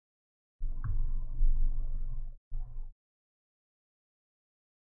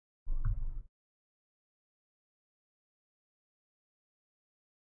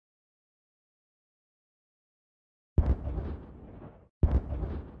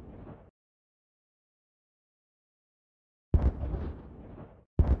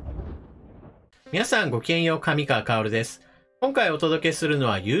皆さんごきげんよう、上川薫です。今回お届けするの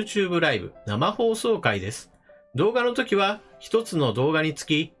は YouTube ライブ生放送回です。動画の時は一つの動画につ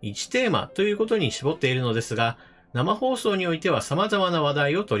き1テーマということに絞っているのですが、生放送においては様々な話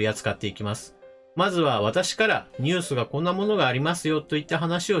題を取り扱っていきます。まずは私からニュースがこんなものがありますよといった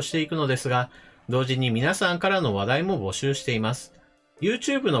話をしていくのですが、同時に皆さんからの話題も募集しています。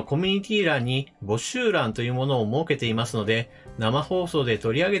YouTube のコミュニティ欄に募集欄というものを設けていますので、生放送で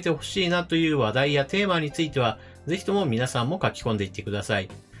取り上げてほしいなという話題やテーマについては、ぜひとも皆さんも書き込んでいってください。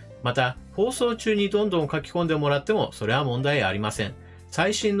また、放送中にどんどん書き込んでもらっても、それは問題ありません。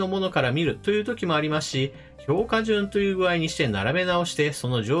最新のものから見るという時もありますし、評価順という具合にして並べ直して、そ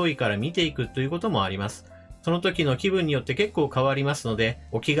の上位から見ていくということもあります。その時の気分によって結構変わりますので、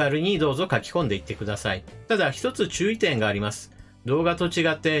お気軽にどうぞ書き込んでいってください。ただ、一つ注意点があります。動画と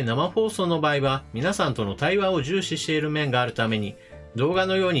違って生放送の場合は皆さんとの対話を重視している面があるために、動画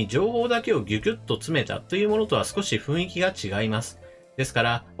のように情報だけをギュギュッと詰めたというものとは少し雰囲気が違います。ですか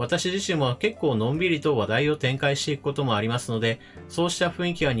ら私自身も結構のんびりと話題を展開していくこともありますので、そうした雰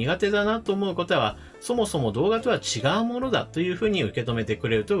囲気が苦手だなと思う方は、そもそも動画とは違うものだというふうに受け止めてく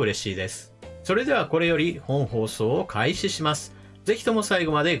れると嬉しいです。それではこれより本放送を開始します。ぜひとも最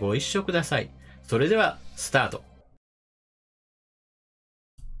後までご一緒ください。それではスタート。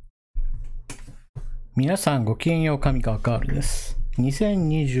皆さんごきげんよう、上川薫です。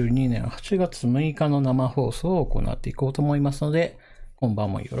2022年8月6日の生放送を行っていこうと思いますので、今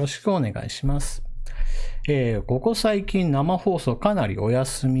晩もよろしくお願いします。ここ最近生放送かなりお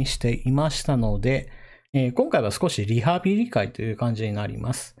休みしていましたので、今回は少しリハビリ会という感じになり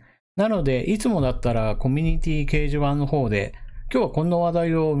ます。なので、いつもだったらコミュニティ掲示板の方で、今日はこんな話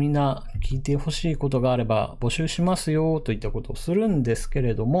題をみんな聞いてほしいことがあれば募集しますよといったことをするんですけ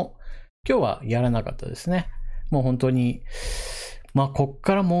れども、今日はやらなかったですね。もう本当に、こっ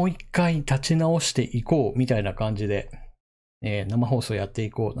からもう一回立ち直していこうみたいな感じで、生放送やって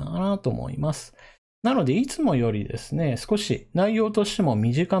いこうなと思います。なので、いつもよりですね、少し内容としても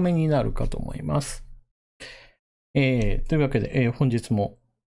短めになるかと思います。というわけで、本日も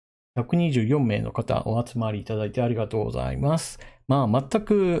124名の方お集まりいただいてありがとうございます。全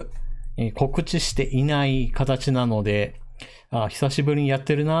く告知していない形なので、久しぶりにやっ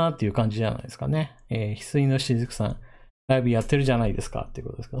てるなーっていう感じじゃないですかね。翡翠のしずくさん、ライブやってるじゃないですかっていう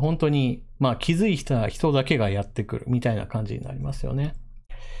ことですけど、本当に、気づいた人だけがやってくるみたいな感じになりますよね。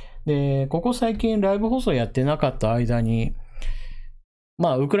で、ここ最近ライブ放送やってなかった間に、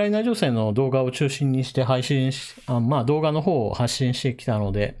ウクライナ情勢の動画を中心にして配信し、動画の方を発信してきた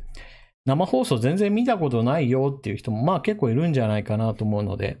ので、生放送全然見たことないよっていう人も結構いるんじゃないかなと思う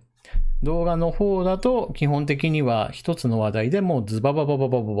ので、動画の方だと基本的には一つの話題でもうズババババ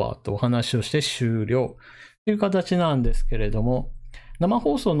バババとお話をして終了という形なんですけれども、生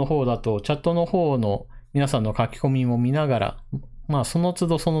放送の方だとチャットの方の皆さんの書き込みも見ながら、その都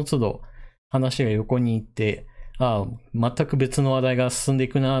度その都度話が横に行って、全く別の話題が進んでい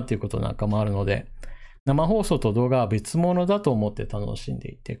くなということなんかもあるので、生放送と動画は別物だと思って楽しん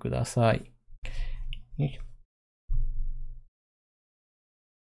でいってください。よいしょ。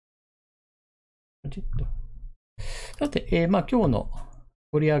さて、今日の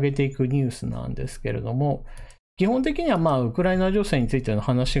取り上げていくニュースなんですけれども、基本的にはウクライナ情勢についての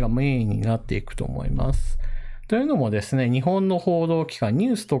話がメインになっていくと思います。というのもですね、日本の報道機関、ニ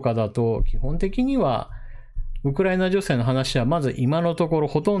ュースとかだと基本的にはウクライナ情勢の話はまず今のところ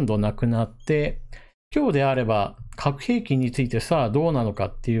ほとんどなくなって、今日であれば核兵器についてさあどうなのか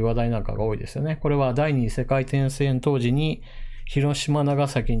っていう話題なんかが多いですよね。これは第二次世界大戦当時に広島、長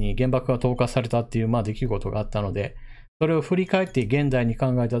崎に原爆が投下されたっていう出来事があったので、それを振り返って現代に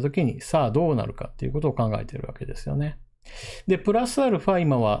考えたときに、さあどうなるかっていうことを考えているわけですよね。で、プラスアルファ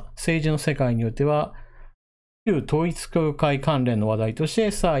今は政治の世界においては、旧統一教会関連の話題とし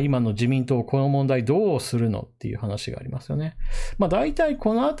て、さあ今の自民党この問題どうするのっていう話がありますよね。大体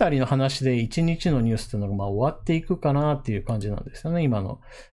このあたりの話で一日のニュースっていうのが終わっていくかなっていう感じなんですよね。今の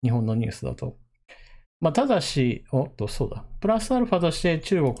日本のニュースだと。ただし、そうだ。プラスアルファとして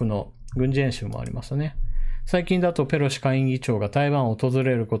中国の軍事演習もありますよね。最近だとペロシ下院議長が台湾を訪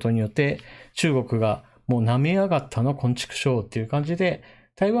れることによって、中国がもう舐めやがったの昆虫症っていう感じで、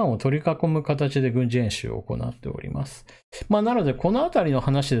台湾を取り囲む形で軍事演習を行っております。なので、このあたりの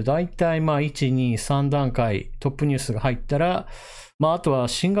話で大体1、2、3段階トップニュースが入ったら、あとは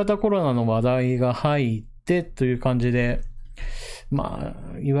新型コロナの話題が入ってという感じで、い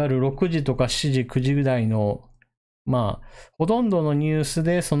わゆる6時とか7時、9時ぐらいの、ほとんどのニュース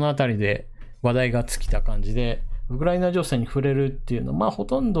でそのあたりで話題が尽きた感じで、ウクライナ情勢に触れるっていうのは、ほ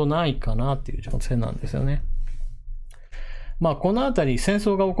とんどないかなっていう情勢なんですよね。このあたり戦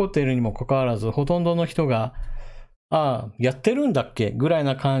争が起こっているにもかかわらず、ほとんどの人が、やってるんだっけぐらい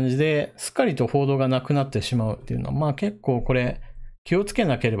な感じで、すっかりと報道がなくなってしまうっていうのは、結構これ気をつけ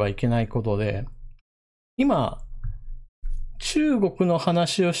なければいけないことで、今、中国の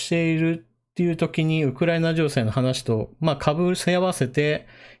話をしているっていう時に、ウクライナ情勢の話と、被せ合わせて、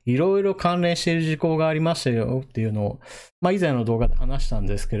いろいろ関連している事項がありましたよっていうのを、以前の動画で話したん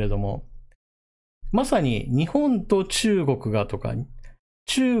ですけれども、まさに日本と中国がとか、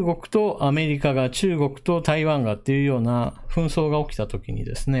中国とアメリカが、中国と台湾がっていうような紛争が起きた時に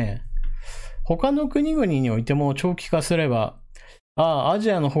ですね、他の国々においても長期化すれば、ア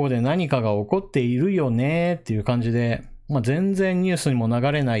ジアの方で何かが起こっているよねっていう感じで、全然ニュースにも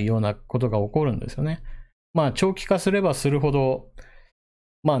流れないようなことが起こるんですよね。長期化すればするほど、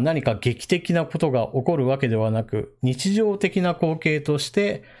何か劇的なことが起こるわけではなく、日常的な光景とし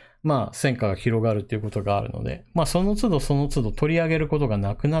て、戦火が広がるっていうことがあるので、その都度その都度取り上げることが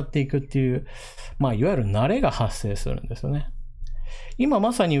なくなっていくっていう、いわゆる慣れが発生するんですよね。今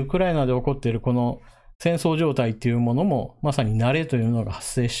まさにウクライナで起こっているこの戦争状態っていうものも、まさに慣れというのが発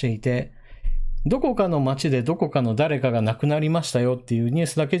生していて、どこかの町でどこかの誰かが亡くなりましたよっていうニュー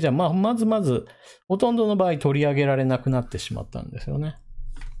スだけじゃ、まず、ほとんどの場合取り上げられなくなってしまったんですよね。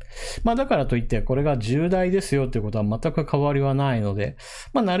だからといって、これが重大ですよっていうことは全く変わりはないので、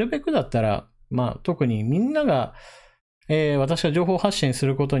なるべくだったら、特にみんなが、私が情報発信す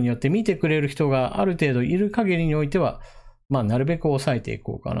ることによって見てくれる人がある程度いる限りにおいては、なるべく抑えてい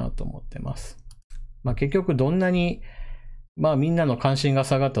こうかなと思ってます。結局どんなに、みんなの関心が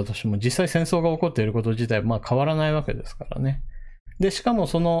下がったとしても、実際戦争が起こっていること自体は変わらないわけですからね。で、しかも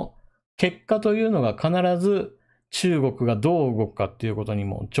その結果というのが必ず中国がどう動くかっていうことに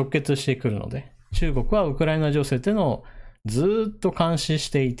も直結してくるので、中国はウクライナ情勢っていうのをずっと監視し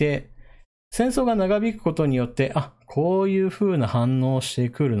ていて、戦争が長引くことによって、こういう風な反応をして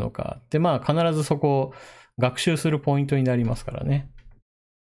くるのかって、必ずそこを学習するポイントになりますからね。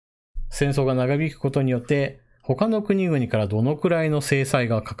戦争が長引くことによって、他の国々からどのくらいの制裁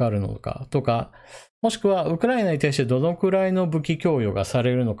がかかるのかとか、もしくはウクライナに対してどのくらいの武器供与がさ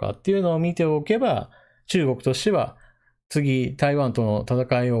れるのかっていうのを見ておけば、中国としては次台湾との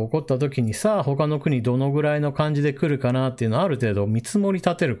戦いが起こった時に他の国どのぐらいの感じで来るかなっていうのをある程度見積もり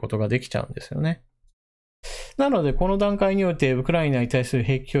立てることができちゃうんですよね。なのでこの段階においてウクライナに対する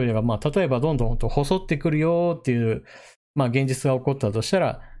兵器供与が例えばどんどんと細ってくるよっていう現実が起こったとした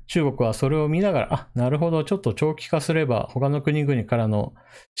ら、中国はそれを見ながら、なるほど、ちょっと長期化すれば他の国々からの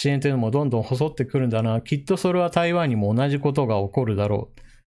支援というのもどんどん細ってくるんだな、きっとそれは台湾にも同じことが起こるだろうっ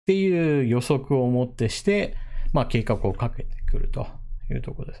ていう予測をもってして、計画をかけてくるという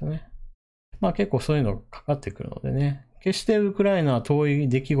ところですね。結構そういうのがかかってくるのでね、決してウクライナは遠い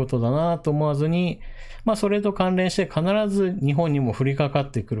出来事だなと思わずに、それと関連して必ず日本にも降りかか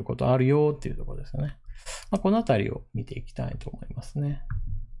ってくることあるよっていうところですね。このあたりを見ていきたいと思いますね。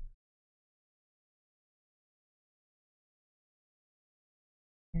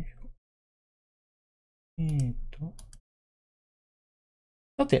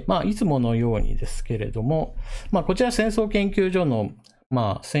さて、いつものようにですけれども、こちら戦争研究所の、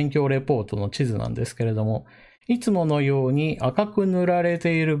戦況レポートの地図なんですけれども、いつものように赤く塗られ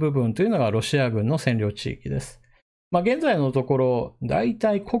ている部分というのがロシア軍の占領地域です。現在のところ、だい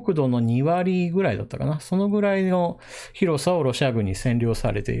たい国土の2割ぐらいだったかな。そのぐらいの広さをロシア軍に占領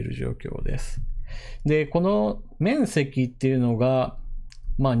されている状況です。で、この面積っていうのが、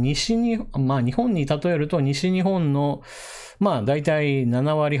日本に例えると西日本のだいたい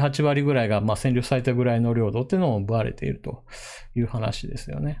7割8割ぐらいが占領されたぐらいの領土っていうのを奪われているという話で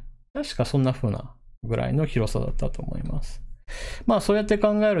すよね。確かそんな風なぐらいの広さだったと思います。そうやって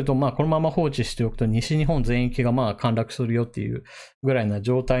考えるとこのまま放置しておくと西日本全域が陥落するよっていうぐらいな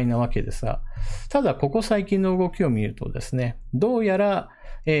状態なわけですが、ただここ最近の動きを見るとですね、どうやら、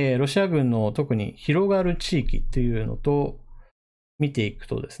ロシア軍の特に広がる地域っていうのと見ていく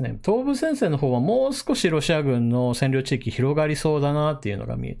とですね、東部戦線の方はもう少しロシア軍の占領地域広がりそうだなっていうの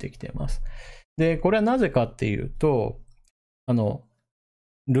が見えてきています。で、これはなぜかっていうと、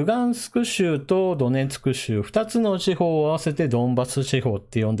ルガンスク州とドネツク州、2つの地方を合わせてドンバス地方っ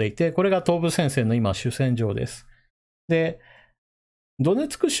て呼んでいて、これが東部戦線の今主戦場です。で、ドネ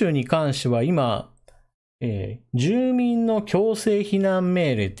ツク州に関しては今、住民の強制避難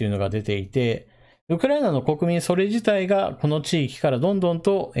命令っていうのが出ていて、ウクライナの国民それ自体がこの地域からどんどん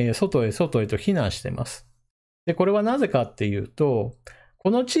と外へと避難しています。で、これはなぜかっていうと、こ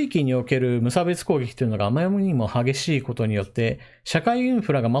の地域における無差別攻撃というのがあまりにも激しいことによって、社会イン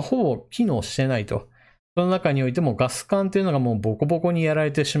フラがほぼ機能してないと。その中においてもガス管っていうのがもうボコボコにやら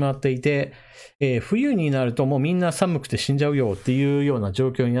れてしまっていて、冬になるともうみんな寒くて死んじゃうよっていうような状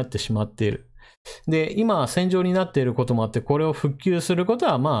況になってしまっている。で、今戦場になっていることもあって、これを復旧すること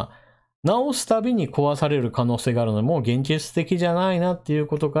は直すたびに壊される可能性があるので、もう現実的じゃないなっていう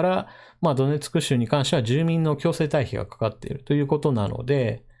ことから、ドネツク州に関しては住民の強制退避がかかっているということなの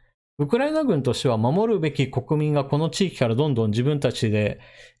で、ウクライナ軍としては守るべき国民がこの地域からどんどん自分たちで、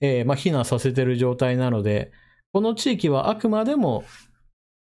避難させている状態なので、この地域はあくまでも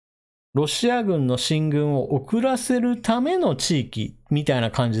ロシア軍の進軍を遅らせるための地域みたい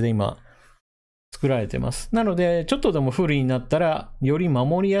な感じで今作られています。なので、ちょっとでも不利になったら、より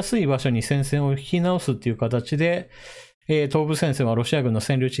守りやすい場所に戦線を引き直すっていう形で、東部戦線はロシア軍の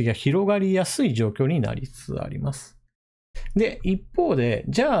占領地域が広がりやすい状況になりつつあります。で、一方で、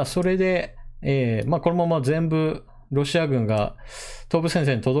じゃあそれで、このまま全部ロシア軍が東部戦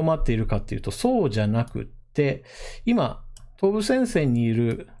線に留まっているかっていうと、そうじゃなくって、今、東部戦線にい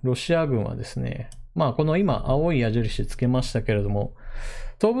るロシア軍はですね、この今、青い矢印つけましたけれども、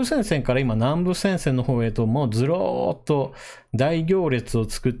東部戦線から今南部戦線の方へともうずろーっと大行列を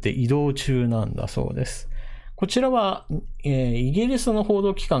作って移動中なんだそうです。こちらは、イギリスの報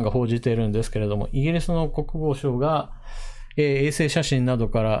道機関が報じているんですけれども、イギリスの国防省が、衛星写真など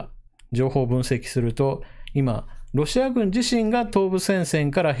から情報を分析すると、今、ロシア軍自身が東部戦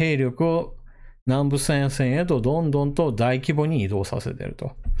線から兵力を南部戦線へとどんどんと大規模に移動させている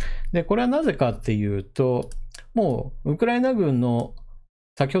と。で、これはなぜかっていうと、もうウクライナ軍の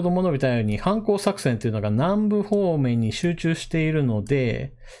先ほども述べたように反攻作戦というのが南部方面に集中しているの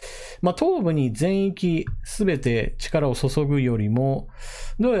で、東部に全域すべて力を注ぐよりも、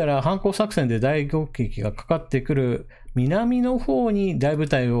どうやら反攻作戦で大攻撃がかかってくる南の方に大部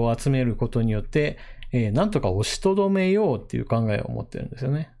隊を集めることによって、なんとか押しとどめようっていう考えを持ってるんです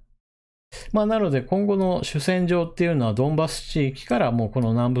よね。なので今後の主戦場っていうのはドンバス地域からもうこの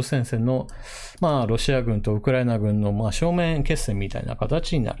南部戦線のロシア軍とウクライナ軍の正面決戦みたいな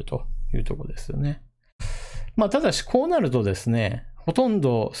形になるというところですよね。ただしこうなるとですね、ほとん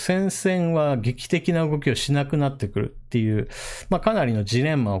ど戦線は劇的な動きをしなくなってくるっていう、かなりのジ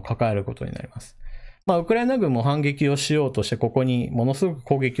レンマを抱えることになります。ウクライナ軍も反撃をしようとしてここにものすごく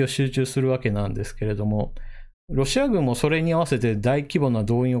攻撃を集中するわけなんですけれども、ロシア軍もそれに合わせて大規模な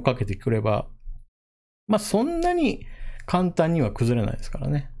動員をかけてくれば、そんなに簡単には崩れないですから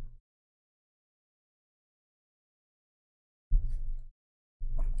ね。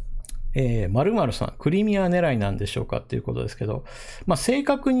〇〇さん、クリミア狙いなんでしょうかっていうことですけど、正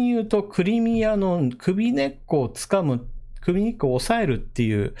確に言うとクリミアの首根っこを掴む、首根っこを押さえるって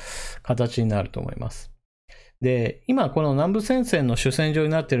いう形になると思います。で、今この南部戦線の主戦場に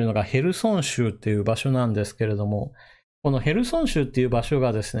なっているのがヘルソン州っていう場所なんですけれども、このヘルソン州っていう場所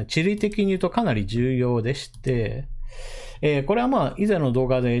がですね、地理的に言うとかなり重要でして、これは以前の動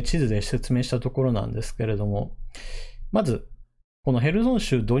画で地図で説明したところなんですけれども、まず、このヘルソン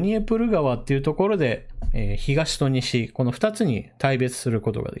州ドニエプル川っていうところで、東と西、この2つに大別する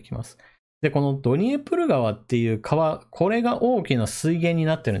ことができます。で、このドニエプル川っていう川、これが大きな水源に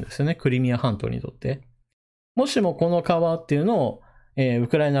なってるんですよね、クリミア半島にとって。もしもこの川っていうのを、ウ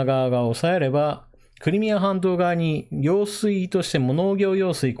クライナ側が抑えれば、クリミア半島側に用水としても農業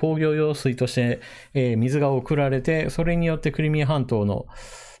用水、工業用水として、水が送られて、それによってクリミア半島の、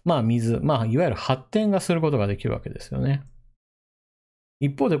水、いわゆる発展がすることができるわけですよね。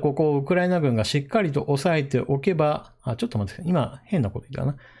一方でここをウクライナ軍がしっかりと抑えておけば、ちょっと待って、今変なこと言っ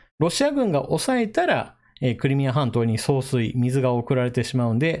たな。ロシア軍が抑えたら、クリミア半島に送水、水が送られてしま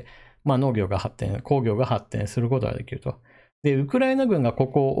うんで、農業が発展、工業が発展することができると。で、ウクライナ軍がこ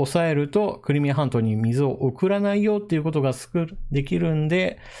こを抑えると、クリミア半島に水を送らないよっていうことができるん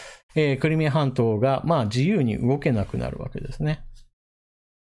で、クリミア半島が自由に動けなくなるわけですね。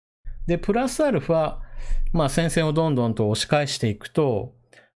で、プラスアルファ、戦線をどんどんと押し返していくと、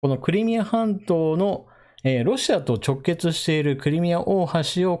このクリミア半島の、ロシアと直結しているクリミア大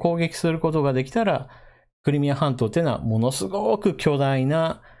橋を攻撃することができたら、クリミア半島っていうのはものすごく巨大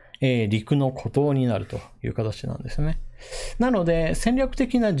な陸の孤島になるという形なんですね。なので戦略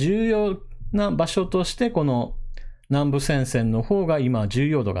的な重要な場所としてこの南部戦線の方が今重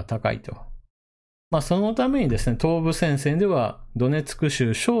要度が高いと。そのためにですね、東部戦線ではドネツク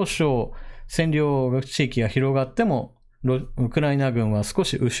州少々占領地域が広がってもウクライナ軍は少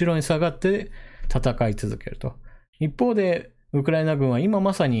し後ろに下がって戦い続けると。一方でウクライナ軍は今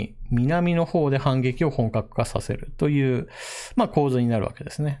まさに南の方で反撃を本格化させるという、構図になるわけで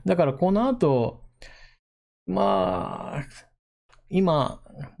すね。だからこの後、今、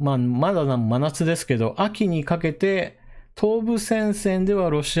まだ真夏ですけど、秋にかけて東部戦線では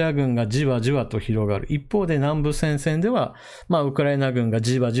ロシア軍がじわじわと広がる。一方で南部戦線では、ウクライナ軍が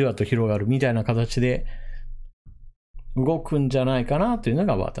じわじわと広がるみたいな形で動くんじゃないかなというの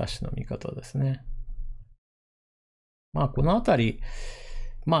が私の見方ですね。このあたり、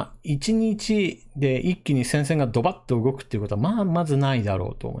1日で一気に戦線がドバッと動くっていうことは、まずないだろ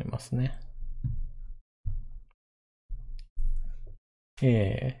うと思いますね。チ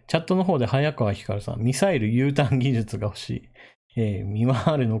ャットの方で早川ひかるさん、ミサイル U ターン技術が欲しい。見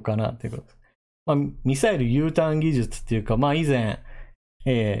回るのかなっていうことです。ミサイル U ターン技術っていうか、以前、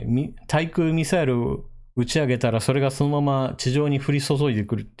対空ミサイルを打ち上げたら、それがそのまま地上に降り注いで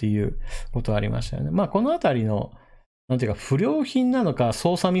くるっていうことがありましたよね。このあたりの、なんていうか、不良品なのか、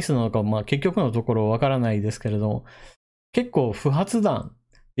操作ミスなのか、結局のところわからないですけれども、結構不発弾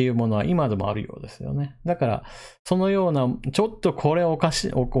っていうものは今でもあるようですよね。だから、そのような、ちょっとこれおかしい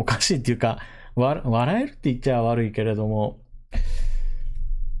っていうか、笑えるって言っちゃ悪いけれども、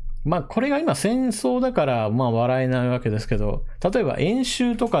これが今戦争だから、笑えないわけですけど、例えば演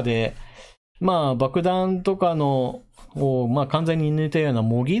習とかで、爆弾とかのを、完全に抜いたような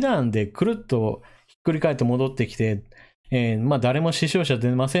模擬弾でくるっとひっくり返って戻ってきて、誰も死傷者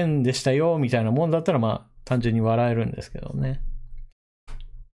出ませんでしたよ、みたいなもんだったら、単純に笑えるんですけどね。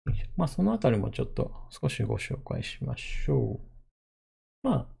そのあたりもちょっと少しご紹介しましょう。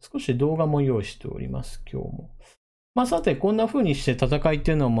少し動画も用意しております、今日も。さて、こんな風にして戦いって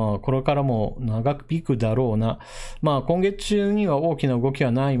いうのは、これからも長引くだろうな。今月中には大きな動き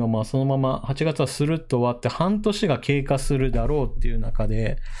はないまま、そのまま8月はスルッと終わって半年が経過するだろうっていう中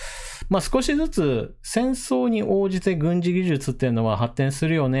で、少しずつ戦争に応じて軍事技術っていうのは発展す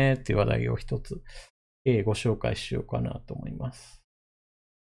るよねっていう話題を一つ、ご紹介しようかなと思います。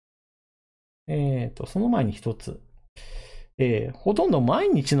その前に一つ。ほとんど毎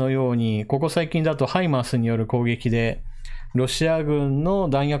日のように、ここ最近だとハイマースによる攻撃で、ロシア軍の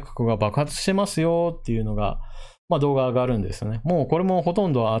弾薬庫が爆発してますよっていうのが、動画上がるんですよね。もうこれもほと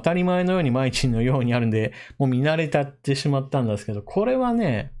んど当たり前のように毎日のようにあるんで、もう見慣れたってしまったんですけど、これは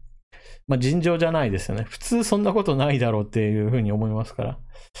ね、尋常じゃないですよね。普通そんなことないだろうっていうふうに思いますから。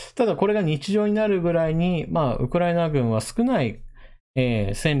ただこれが日常になるぐらいに、ウクライナ軍は少ない、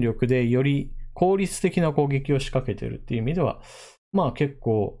戦力でより効率的な攻撃を仕掛けているっていう意味では、結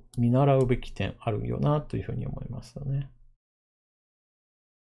構見習うべき点あるよなというふうに思いますよね。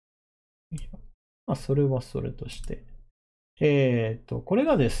それはそれとして。これ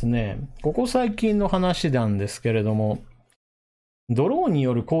がですね、ここ最近の話なんですけれども、ドローンに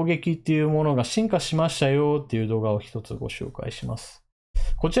よる攻撃っていうものが進化しましたよっていう動画を一つご紹介します。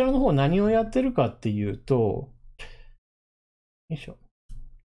こちらの方何をやってるかっていうと、よいしょ。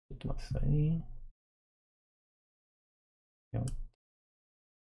ちょっと待ってくださいね。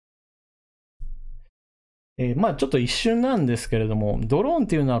ちょっと一瞬なんですけれども、ドローンっ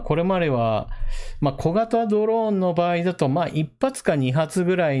ていうのはこれまでは、小型ドローンの場合だと、1発か2発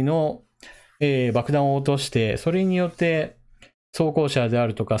ぐらいの、爆弾を落として、それによって装甲車であ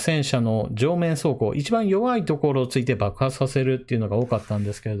るとか戦車の上面装甲、一番弱いところをついて爆発させるっていうのが多かったん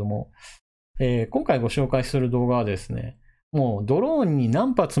ですけれども、今回ご紹介する動画はですね、もうドローンに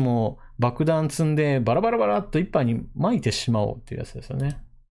何発も爆弾積んでバラバラバラっと一杯に撒いてしまおうっていうやつですよね。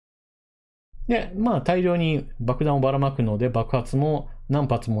で、大量に爆弾をばらまくので爆発も何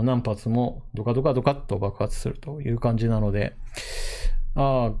発も何発もドカドカドカッと爆発するという感じなので、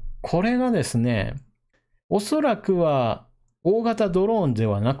これがですね、おそらくは大型ドローンで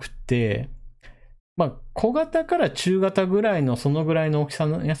はなくて、小型から中型ぐらいのそのぐらいの大きさ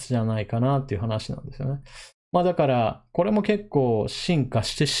のやつじゃないかなっていう話なんですよね。だから、これも結構進化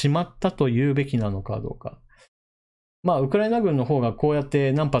してしまったと言うべきなのかどうか。ウクライナ軍の方がこうやっ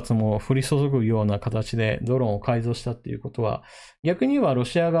て何発も降り注ぐような形でドローンを改造したっていうことは、逆にはロ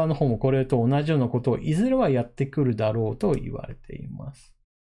シア側の方もこれと同じようなことをいずれはやってくるだろうと言われています。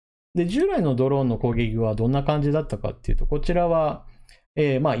で、従来のドローンの攻撃はどんな感じだったかっていうと、こちらは、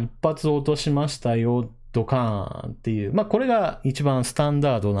一発落としましたよ、ドカーンっていう、これが一番スタン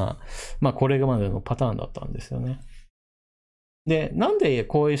ダードな、これまでのパターンだったんですよね。で、なんで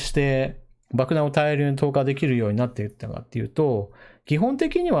こうして爆弾を大量に投下できるようになっていったかっていうと、基本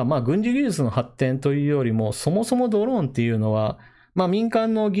的には軍事技術の発展というよりも、そもそもドローンっていうのは、民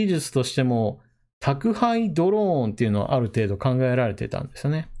間の技術としても、宅配ドローンっていうのはある程度考えられてたんです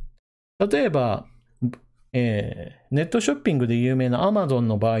よね。例えば、ネットショッピングで有名な Amazon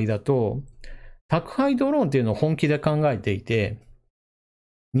の場合だと、宅配ドローンっていうのを本気で考えていて、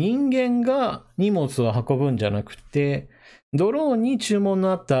人間が荷物を運ぶんじゃなくて、ドローンに注文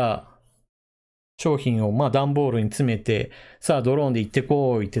のあった商品を段ボールに詰めて、さあドローンで行って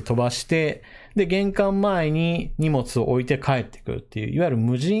こいって飛ばして、で、玄関前に荷物を置いて帰ってくるっていう、いわゆる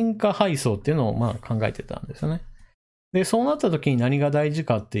無人化配送っていうのを考えてたんですよね。で、そうなった時に何が大事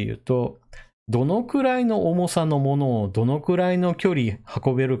かっていうと、どのくらいの重さのものをどのくらいの距離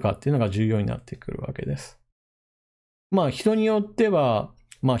運べるかっていうのが重要になってくるわけです。人によっては、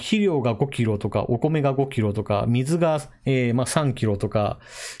肥料が5キロとか、お米が5キロとか、水が、3キロとか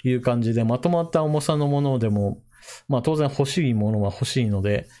いう感じで、まとまった重さのものでも、当然欲しいものは欲しいの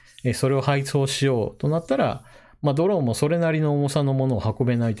で、それを配送しようとなったら、ドローンもそれなりの重さのものを運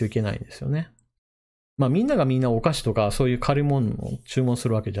べないといけないんですよね。みんながみんなお菓子とかそういう軽いものを注文す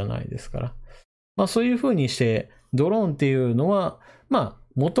るわけじゃないですから。そういう風にして、ドローンっていうのは、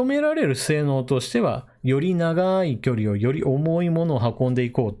求められる性能としては、より長い距離をより重いものを運んで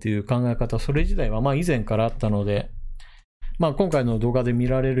いこうっていう考え方、それ自体は以前からあったので、今回の動画で見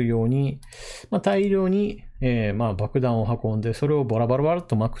られるように、大量に、爆弾を運んで、それをボラボラボラっ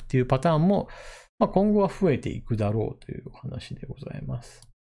と巻くっていうパターンも、今後は増えていくだろうというお話でございます。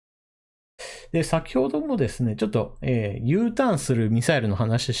で、先ほどもですね、ちょっと、U ターンするミサイルの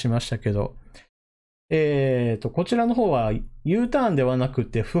話しましたけど、こちらの方は U ターンではなく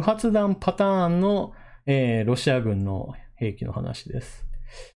て不発弾パターンの、ロシア軍の兵器の話です。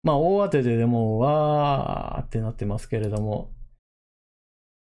大当てでもわーってなってますけれども。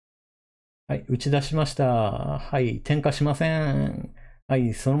はい、打ち出しました。はい、点火しません。は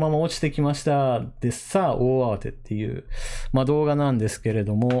い、そのまま落ちてきました。で、さあ、大慌てっていう、動画なんですけれ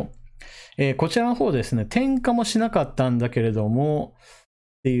ども、こちらの方ですね、点火もしなかったんだけれども、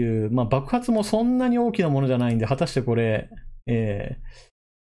っていう、爆発もそんなに大きなものじゃないんで、果たしてこれ、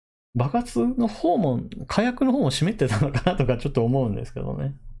爆発の方も、火薬の方も湿ってたのかなとかちょっと思うんですけど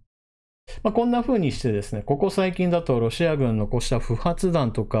ね。こんな風にしてですね、ここ最近だとロシア軍のこうした不発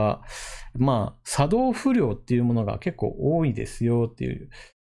弾とか、作動不良っていうものが結構多いですよっていう、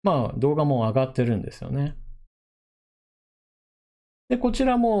動画も上がってるんですよね。で、こち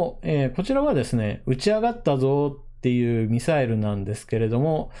らも、こちらはですね、打ち上がったぞっていうミサイルなんですけれど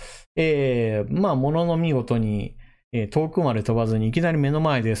も、ものの見事に、遠くまで飛ばずにいきなり目の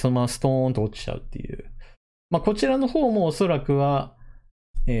前でそのままストーンと落ちちゃうっていう。こちらの方もおそらくは、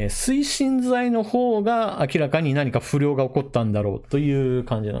推進剤の方が明らかに何か不良が起こったんだろうという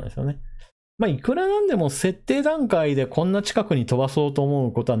感じなんですよね。いくらなんでも設定段階でこんな近くに飛ばそうと思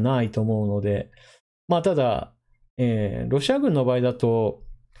うことはないと思うので、ただ、ロシア軍の場合だと、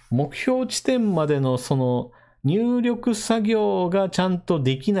目標地点までのその入力作業がちゃんと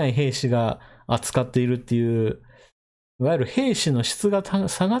できない兵士が扱っているっていう、いわゆる兵士の質が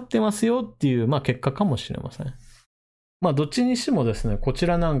下がってますよっていう、結果かもしれません。どっちにしてもですね、こち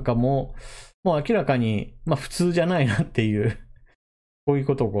らなんかも、もう明らかに、普通じゃないなっていう、こういう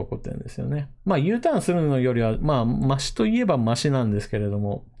ことが起こってるんですよね。U ターンするのよりは、マシといえばマシなんですけれど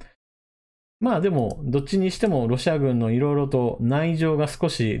も、でも、どっちにしてもロシア軍のいろいろと内情が少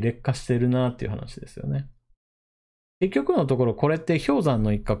し劣化してるなっていう話ですよね。結局のところ、これって氷山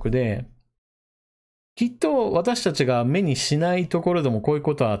の一角で、きっと私たちが目にしないところでもこういう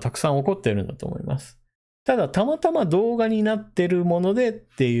ことはたくさん起こってるんだと思います。ただ、たまたま動画になってるものでっ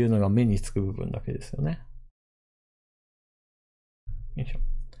ていうのが目につく部分だけですよね。よいしょ。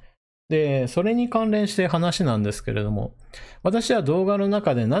で、それに関連して話なんですけれども、私は動画の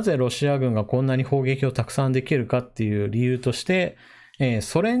中でなぜロシア軍がこんなに砲撃をたくさんできるかっていう理由として、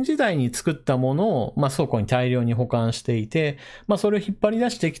ソ連時代に作ったものを、倉庫に大量に保管していて、それを引っ張り出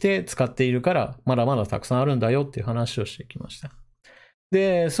してきて使っているから、まだまだたくさんあるんだよっていう話をしてきました。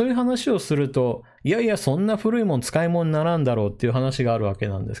で、そういう話をすると、いやいや、そんな古いもん使い物にならんだろうっていう話があるわけ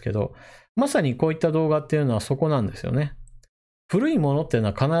なんですけど、まさにこういった動画っていうのはそこなんですよね。古いものっていう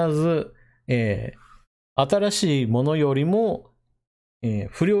のは必ず、新しいものよりも、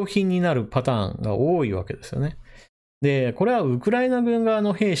不良品になるパターンが多いわけですよね。で、これはウクライナ軍側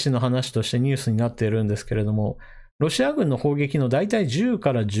の兵士の話としてニュースになっているんですけれども、ロシア軍の砲撃のだいたい10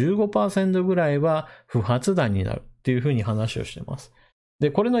から 15% ぐらいは不発弾になるっていうふうに話をしています。で、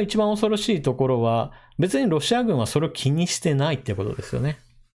これの一番恐ろしいところは、別にロシア軍はそれを気にしてないってことですよね。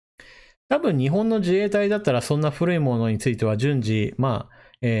多分日本の自衛隊だったらそんな古いものについては順次、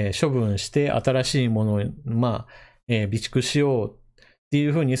処分して新しいものを、備蓄しようってい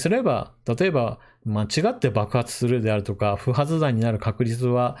うふうにすれば、例えば間違って爆発するであるとか、不発弾になる確率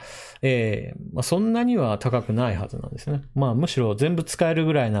は、そんなには高くないはずなんですね。むしろ全部使える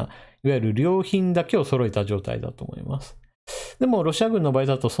ぐらいな、いわゆる良品だけを揃えた状態だと思います。でもロシア軍の場合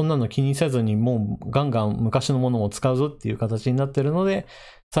だとそんなの気にせずにもうガンガン昔のものを使うぞっていう形になってるので、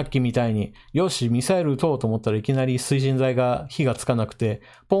さっきみたいによしミサイル撃とうと思ったらいきなり推進剤が火がつかなくて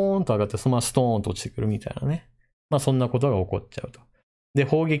ポーンと上がってそのままストーンと落ちてくるみたいなね。まあそんなことが起こっちゃうと。で、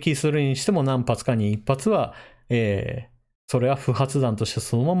砲撃するにしても何発かに1発は、それは不発弾として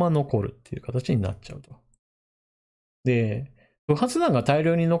そのまま残るっていう形になっちゃうと。で、不発弾が大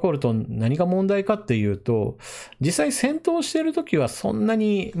量に残ると何が問題かっていうと、実際戦闘してるときはそんな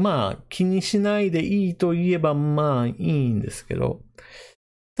にまあ気にしないでいいと言えばまあいいんですけど、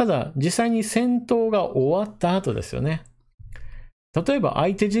ただ実際に戦闘が終わった後ですよね。例えば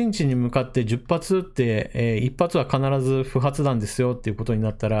相手陣地に向かって10発撃って、1発は必ず不発弾ですよっていうことに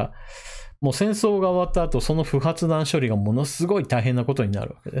なったら、もう戦争が終わった後その不発弾処理がものすごい大変なことにな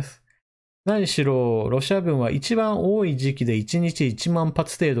るわけです。何しろロシア軍は一番多い時期で1日1万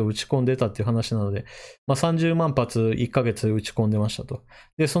発程度撃ち込んでたっていう話なので、まあ、30万発1ヶ月撃ち込んでましたと。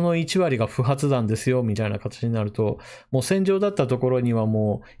で、その1割が不発弾ですよみたいな形になると、もう戦場だったところには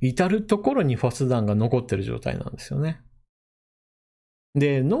もう至るところに不発弾が残ってる状態なんですよね。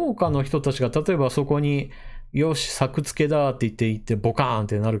で、農家の人たちが例えばそこによし作付けだって言ってボカーンっ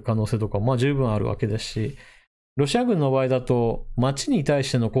てなる可能性とかまあ十分あるわけですし、ロシア軍の場合だと町に対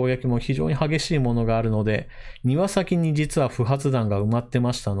しての攻撃も非常に激しいものがあるので、庭先に実は不発弾が埋まって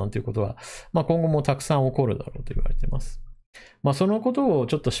ましたなんていうことは、まあ、今後もたくさん起こるだろうと言われています。まあ、そのことを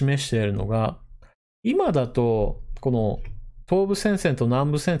ちょっと示しているのが、今だとこの東部戦線と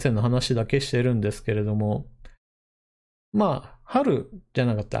南部戦線の話だけしているんですけれども、まあ春じゃ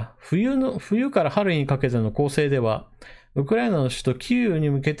なかった、冬から春にかけての攻勢では、ウクライナの首都キーウに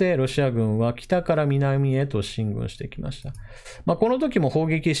向けてロシア軍は北から南へと進軍してきました。まあ、この時も砲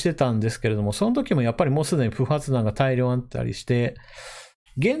撃してたんですけれども、その時もやっぱりもうすでに不発弾が大量あったりして、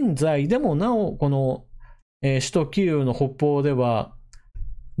現在でもなおこの、首都キーウの北方では、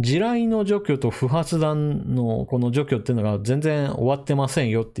地雷の除去と不発弾のこの除去っていうのが全然終わってません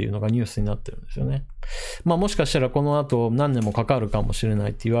よっていうのがニュースになってるんですよね。まあもしかしたらこの後何年もかかるかもしれな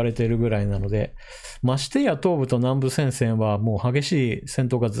いって言われているぐらいなので、ましてや東部と南部戦線はもう激しい戦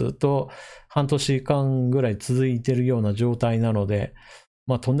闘がずっと半年間ぐらい続いているような状態なので、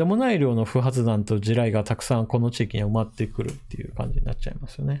まあとんでもない量の不発弾と地雷がたくさんこの地域に埋まってくるっていう感じになっちゃいま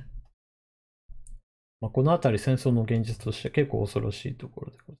すよね。まあ、このあたり戦争の現実として結構恐ろしいとこ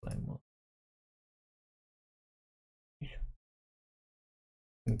ろでございます。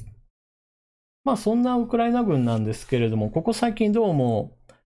まあそんなウクライナ軍なんですけれども、ここ最近どうも、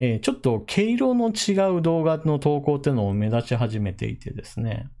ちょっと毛色の違う動画の投稿っていうのを目立ち始めていてです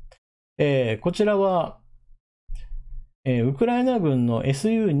ね、こちらは、ウクライナ軍の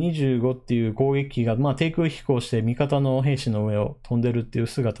Su-25 っていう攻撃機が、まあ、低空飛行して味方の兵士の上を飛んでるっていう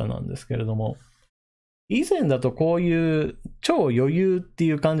姿なんですけれども、以前だとこういう超余裕って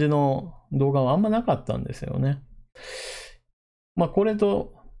いう感じの動画はあんまなかったんですよね。まあこれ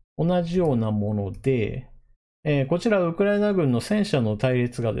と同じようなもので、こちらウクライナ軍の戦車の隊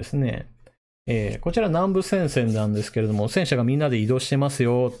列がですね、こちら南部戦線なんですけれども、戦車がみんなで移動してます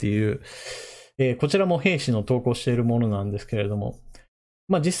よっていう、こちらも兵士の投稿しているものなんですけれども、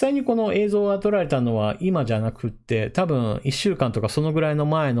まあ実際にこの映像が撮られたのは今じゃなくって、多分1週間とかそのぐらいの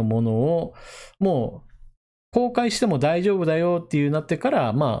前のものをもう公開しても大丈夫だよっていうなってか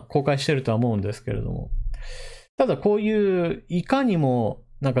ら、まあ公開してるとは思うんですけれども。ただこういういかにも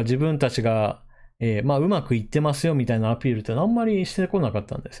なんか自分たちが、まあうまくいってますよみたいなアピールってあんまりしてこなかっ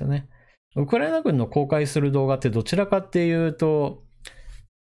たんですよね。ウクライナ軍の公開する動画ってどちらかっていうと、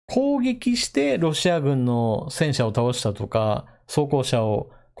攻撃してロシア軍の戦車を倒したとか、装甲車を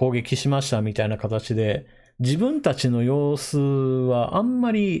攻撃しましたみたいな形で、自分たちの様子はあん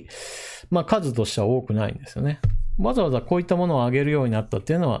まり、まあ、数としては多くないんですよね。わざわざこういったものを上げるようになったっ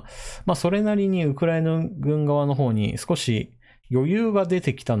ていうのは、まあ、それなりにウクライナ軍側の方に少し余裕が出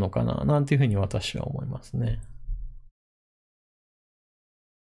てきたのかな、なんていうふうに私は思いますね。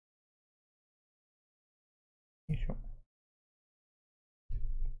よいしょ。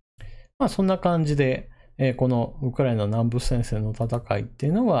まあ、そんな感じで、このウクライナ南部戦線の戦いってい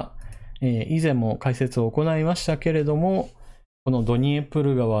うのは、以前も解説を行いましたけれども、このドニエプ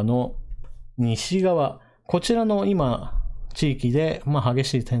ル川の西側、こちらの今、地域で、まあ、激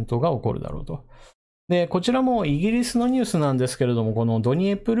しい戦闘が起こるだろうと。で、こちらもイギリスのニュースなんですけれども、このドニ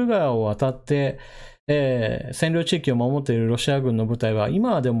エプル川を渡って、占領地域を守っているロシア軍の部隊は、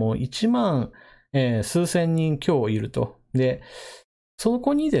今でも1万、数千人強いると。で、そ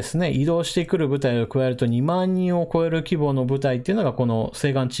こにですね、移動してくる部隊を加えると2万人を超える規模の部隊っていうのがこの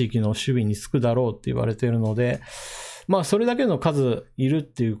西岸地域の守備につくだろうって言われているので、それだけの数いるっ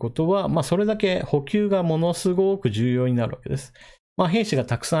ていうことは、それだけ補給がものすごく重要になるわけです。兵士が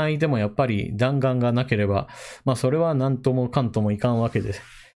たくさんいてもやっぱり弾丸がなければ、それは何ともかんともいかんわけです。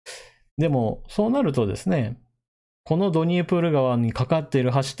でも、そうなるとですね、このドニエプール川にかかってい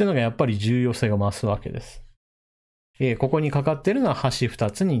る橋っていうのがやっぱり重要性が増すわけです。ここにかかっているのは橋2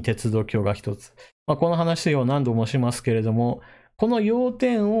つに鉄道橋が1つ。この話を何度もしますけれども、この要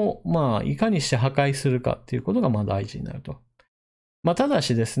点をいかにして破壊するかっていうことが大事になると。ただ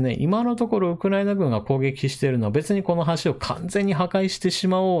しですね、今のところウクライナ軍が攻撃しているのは別にこの橋を完全に破壊してし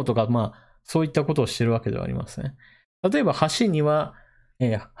まおうとか、そういったことをしているわけではありません。例えば橋には、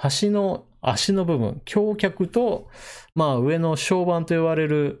橋の足の部分、橋脚と、上の床板と言われ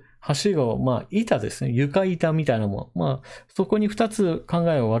る橋が、板ですね、床板みたいなもの。そこに2つ考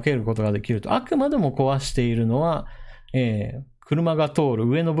えを分けることができると、あくまでも壊しているのは、車が通る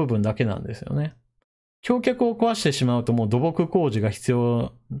上の部分だけなんですよね。橋脚を壊してしまうともう土木工事が必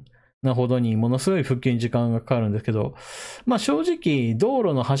要なほどにものすごい復旧に時間がかかるんですけど、正直道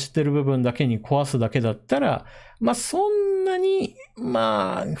路の走ってる部分だけに壊すだけだったら、そんなに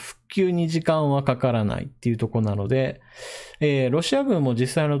復旧に時間はかからないっていうところなので、ロシア軍も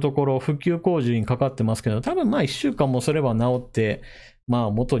実際のところ復旧工事にかかってますけど、多分1週間もすれば治って、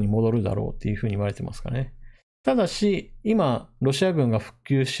元に戻るだろうっていうふうに言われてますかね。ただし、今、ロシア軍が復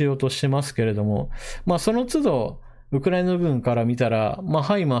旧しようとしてますけれども、その都度、ウクライナ軍から見たら、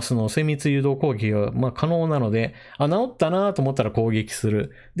ハイマースの精密誘導攻撃が可能なので、治ったなと思ったら攻撃す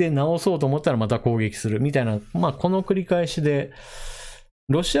る。で、治そうと思ったらまた攻撃する。みたいな、この繰り返しで、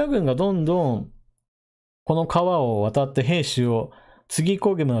ロシア軍がどんどん、この川を渡って兵士をつぎ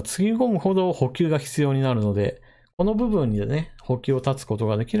込むほど補給が必要になるので、この部分にね、補給を断つこと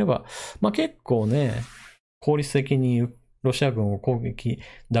ができれば、結構ね、効率的にロシア軍を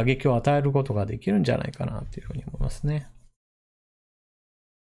打撃を与えることができるんじゃないかなというふうに思いますね。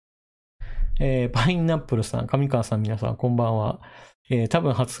パイナップルさん、上川さん、皆さん、こんばんは。多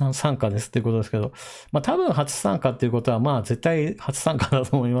分初参加ですっていうことですけど、多分初参加っていうことは、絶対初参加だ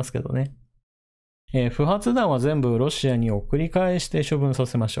と思いますけどね。不発弾は全部ロシアに送り返して処分さ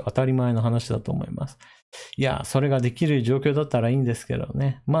せましょう。当たり前の話だと思います。いや、それができる状況だったらいいんですけど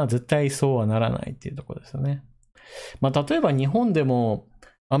ね。絶対そうはならないっていうところですよね。例えば日本でも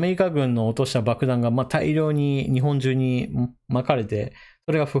アメリカ軍の落とした爆弾が大量に日本中に撒かれて、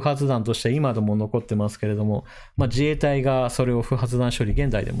それが不発弾として今でも残ってますけれども、自衛隊がそれを不発弾処理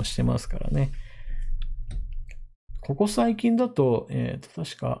現代でもしてますからね。ここ最近だと、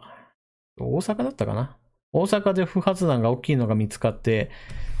確か大阪だったかな。大阪で不発弾が大きいのが見つかって、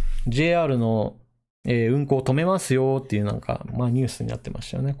JR の、運行を止めますよっていうニュースになってま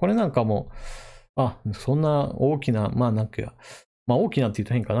したよね。これなんかも、そんな大きな、大きなって言う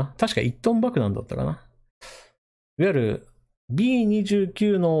と変かな。確か1トン爆弾だったかな。いわゆる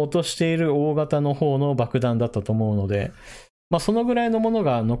B29 の落としている大型の方の爆弾だったと思うので、そのぐらいのもの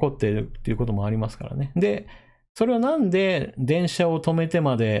が残っているっていうこともありますからね。で、それをなんで電車を止めて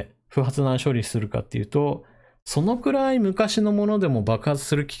まで不発弾処理するかっていうと、そのくらい昔のものでも爆発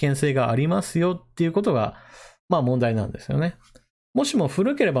する危険性がありますよっていうことが、問題なんですよね。もしも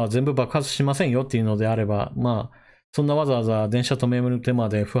古ければ全部爆発しませんよっていうのであれば、そんなわざわざ電車止めてま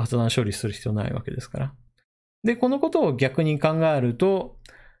で不発弾処理する必要ないわけですから。で、このことを逆に考えると、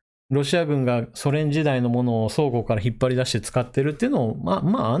ロシア軍がソ連時代のものを倉庫から引っ張り出して使ってるっていうのを、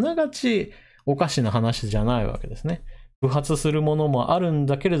あながちおかしな話じゃないわけですね。不発するものもあるん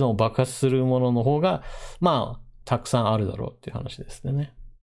だけれども、爆発するものの方が、たくさんあるだろうっていう話ですね。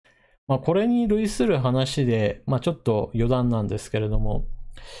これに類する話で、ちょっと余談なんですけれども、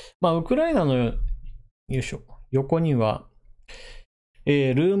ウクライナの、横には、ル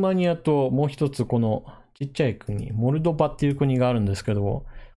ーマニアともう一つこのちっちゃい国、モルドバっていう国があるんですけど、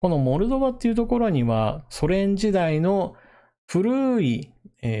このモルドバっていうところには、ソ連時代の古い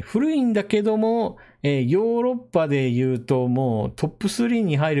んだけども、ヨーロッパで言うともうトップ3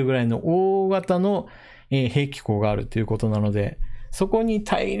に入るぐらいの大型の兵器庫があるということなので、そこに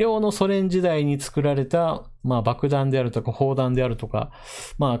大量のソ連時代に作られた、爆弾であるとか砲弾であるとか、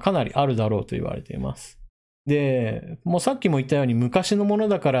かなりあるだろうと言われています。で、もうさっきも言ったように昔のもの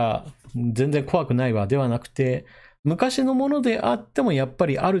だから全然怖くないわではなくて、昔のものであってもやっぱ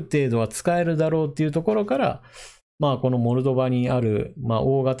りある程度は使えるだろうっていうところから、このモルドバにある、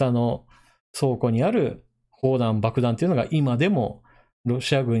大型の倉庫にある砲弾、爆弾っていうのが今でもロ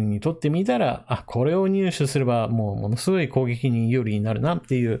シア軍にとってみたら、これを入手すればもうものすごい攻撃に有利になるなっ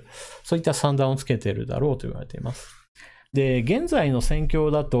ていう、そういった算段をつけているだろうと言われています。で、現在の戦況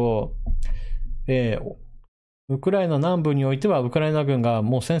だと、ウクライナ南部においてはウクライナ軍が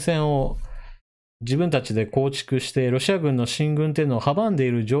もう戦線を自分たちで構築してロシア軍の進軍っていうのを阻んで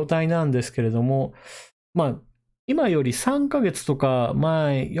いる状態なんですけれども、今より3ヶ月とか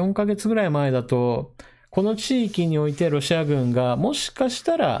前、4ヶ月ぐらい前だと、この地域においてロシア軍がもしかし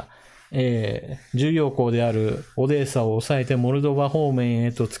たら、重要港であるオデーサを抑えてモルドバ方面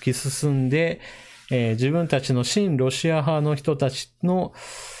へと突き進んで、自分たちの親ロシア派の人たちの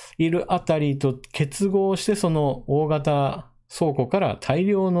いるあたりと結合して、その大型倉庫から大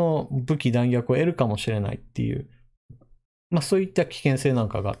量の武器弾薬を得るかもしれないっていう、そういった危険性なん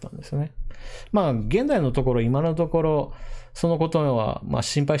かがあったんですよね。現代のところ、今のところ、そのことは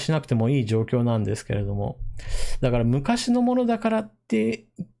心配しなくてもいい状況なんですけれども、だから昔のものだからって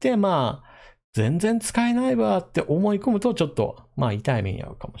言って、全然使えないわって思い込むと、ちょっと、痛い目に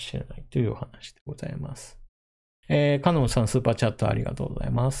遭うかもしれないというお話でございます。カノンさん、スーパーチャットありがとうござ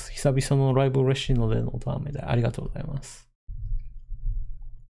います。久々のライブ嬉しいのでのダメでありがとうございます。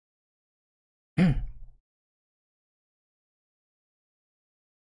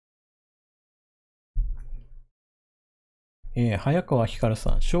早川ひかる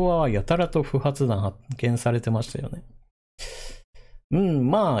さん、昭和はやたらと不発弾発見されてましたよね。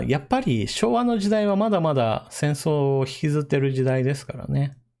やっぱり昭和の時代はまだまだ戦争を引きずってる時代ですから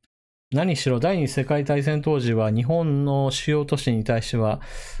ね。何しろ第二次世界大戦当時は日本の主要都市に対しては、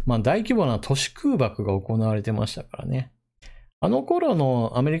大規模な都市空爆が行われてましたからね。あの頃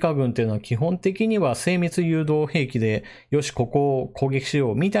のアメリカ軍っていうのは基本的には精密誘導兵器で、よし、ここを攻撃し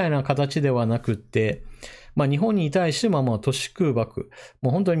ようみたいな形ではなくって、日本に対して都市空爆、も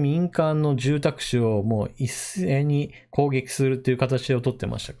う本当に民間の住宅地をもう一斉に攻撃するっていう形をとって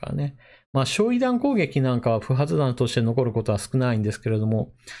ましたからね。焼夷弾攻撃なんかは不発弾として残ることは少ないんですけれど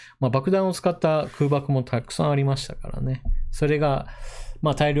も、爆弾を使った空爆もたくさんありましたからね。それが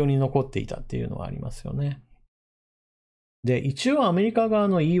大量に残っていたっていうのはありますよね。で、一応アメリカ側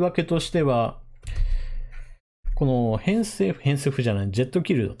の言い訳としては、この偏西風じゃない、ジェット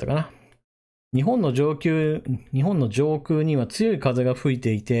気流だったかな。日本の上空には強い風が吹い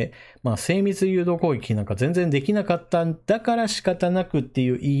ていて、精密誘導攻撃なんか全然できなかったんだから仕方なくってい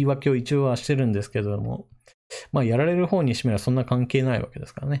う言い訳を一応はしてるんですけども、やられる方にしてみればそんな関係ないわけで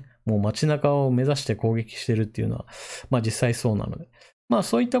すからね。もう街中を目指して攻撃してるっていうのは、実際そうなので。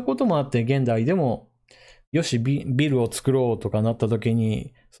そういったこともあって現代でも、よし、ビルを作ろうとかなった時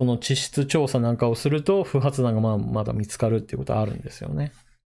に、その地質調査なんかをすると、不発弾がまだ見つかるっていうことはあるんですよね。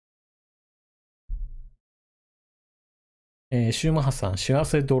シューマハさん、幸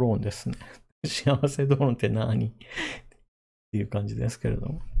せドローンですね。幸せドローンって何っていう感じですけれど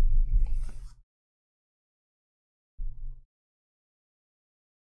も。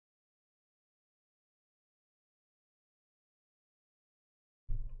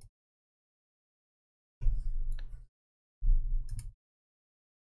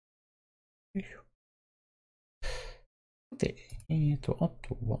で、あとは、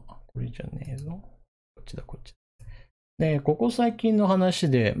これじゃねえぞ。こっちだ。で、ここ最近の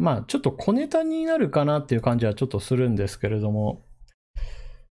話で、ちょっと小ネタになるかなっていう感じはちょっとするんですけれども、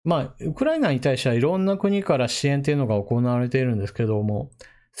ウクライナに対してはいろんな国から支援っていうのが行われているんですけども、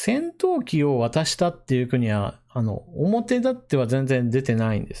戦闘機を渡したっていう国は、表立っては全然出て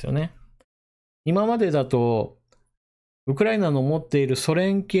ないんですよね。今までだと、ウクライナの持っているソ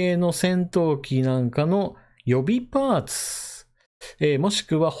連系の戦闘機なんかの予備パーツ、もし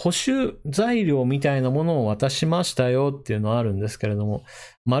くは補修材料みたいなものを渡しましたよっていうのはあるんですけれども、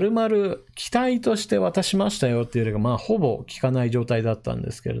丸々機体として渡しましたよっていうよりが、ほぼ効かない状態だったん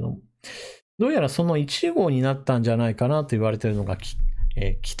ですけれども、どうやらその1号になったんじゃないかなと言われているのが、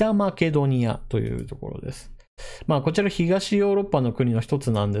北マケドニアというところです。こちら東ヨーロッパの国の一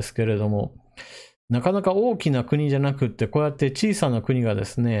つなんですけれども、なかなか大きな国じゃなくって、こうやって小さな国がで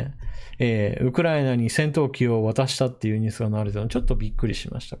すね、ウクライナに戦闘機を渡したっていうニュースが流れたので、ちょっとびっくりし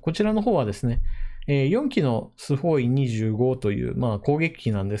ました。こちらの方はですね、4機のスフォイ25という、攻撃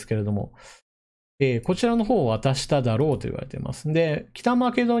機なんですけれども、こちらの方を渡しただろうと言われています。で、北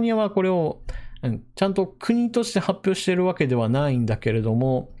マケドニアはこれを、ちゃんと国として発表しているわけではないんだけれど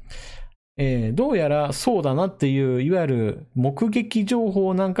も、どうやらそうだなっていう、いわゆる目撃情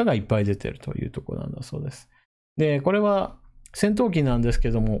報なんかがいっぱい出てるというところなんだそうです。で、これは戦闘機なんですけ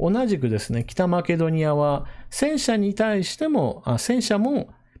ども、同じくですね、北マケドニアは戦車に対しても、戦車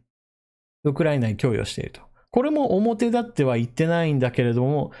もウクライナに供与していると。これも表立っては言ってないんだけれど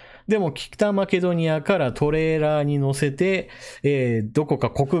も、でも北マケドニアからトレーラーに乗せて、どこか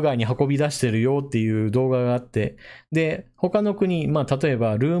国外に運び出してるよっていう動画があって、で、他の国、まあ例え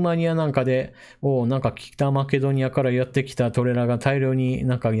ばルーマニアなんかで、なんか北マケドニアからやってきたトレーラーが大量に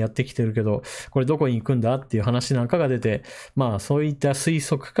なんかやってきてるけど、これどこに行くんだっていう話なんかが出て、まあそういった推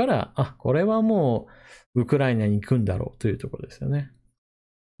測から、これはもうウクライナに行くんだろうというところですよね。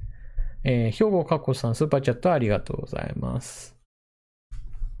兵庫かっこさん、スーパーチャットありがとうございます。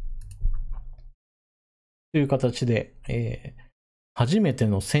という形で、初めて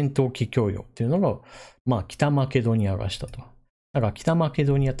の戦闘機供与っていうのが、まあ、北マケドニアがしたと。だから北マケ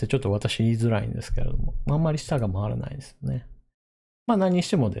ドニアってちょっと私言いづらいんですけれども、あんまり舌が回らないですよね。まあ何にし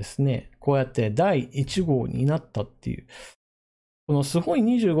てもですね、こうやって第1号になったっていう、このスホイ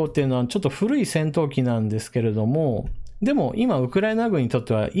25っていうのはちょっと古い戦闘機なんですけれども、でも今ウクライナ軍にとっ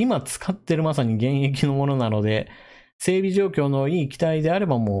ては今使ってるまさに現役のものなので、整備状況のいい機体であれ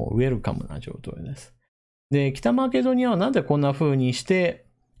ばもうウェルカムな状態です。で、北マケドニアはなんでこんな風にして、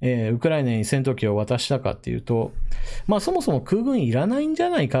ウクライナに戦闘機を渡したかっていうと、まあそもそも空軍いらないんじゃ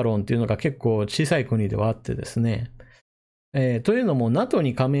ないか論っていうのが結構小さい国ではあってですね。というのも NATO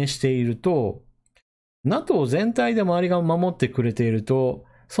に加盟していると、NATO 全体で周りが守ってくれていると、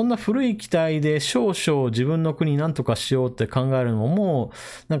そんな古い機体で少々自分の国なんとかしようって考えるのももう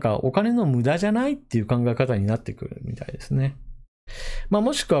なんかお金の無駄じゃないっていう考え方になってくるみたいですね。まあ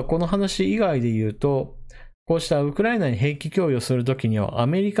もしくはこの話以外で言うと、こうしたウクライナに兵器供与するときにはア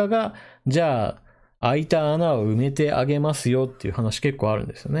メリカがじゃあ開いた穴を埋めてあげますよっていう話結構あるん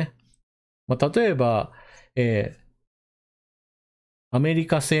ですよね。まあ、例えば、アメリ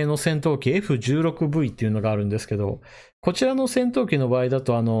カ製の戦闘機 F-16V っていうのがあるんですけど、こちらの戦闘機の場合だ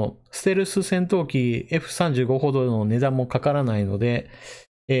とステルス戦闘機 F-35 ほどの値段もかからないので、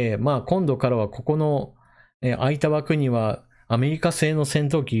まあ今度からはここの、空いた枠にはアメリカ製の戦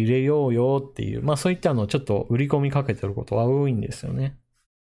闘機入れようよっていう、まあそういったのをちょっと売り込みかけてることは多いんですよね。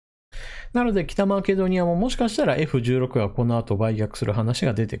なので北マケドニアももしかしたら F-16 がこの後売却する話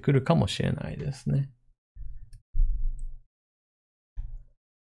が出てくるかもしれないですね。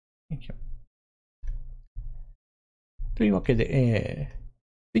というわけで、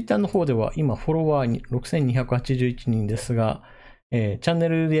Twitter の方では今フォロワー6281人ですが、チャンネ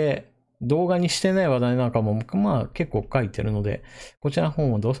ルで動画にしてない話題なんかも、まあ結構書いてるので、こちらの方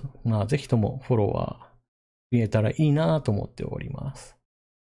もまあぜひともフォロワー見えたらいいなと思っております。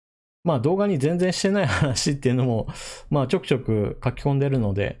まあ動画に全然してない話っていうのも、まあちょくちょく書き込んでる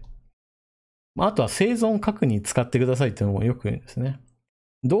ので、あとは生存確認使ってくださいっていうのもよく言うんですね。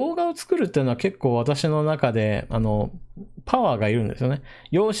動画を作るっていうのは結構私の中で、パワーがいるんですよね。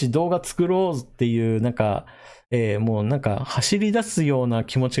よし、動画作ろうっていう、なんか、もうなんか走り出すような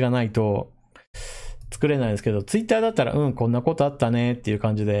気持ちがないと作れないんですけど、ツイッターだったら、こんなことあったねっていう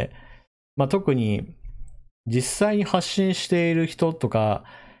感じで、まあ特に実際に発信している人とか、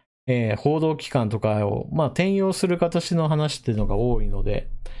報道機関とかを、まあ転用する形の話っていうのが多いので、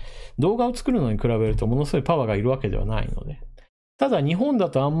動画を作るのに比べるとものすごいパワーがいるわけではないので、ただ日本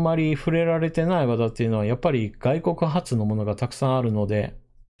だとあんまり触れられてない技っていうのはやっぱり外国発のものがたくさんあるので、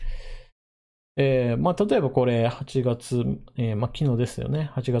まあ例えばこれ8月、まあ昨日ですよ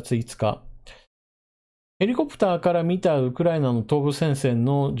ね、8月5日。ヘリコプターから見たウクライナの東部戦線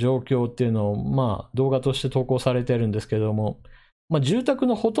の状況っていうのをまあ動画として投稿されてるんですけども、まあ住宅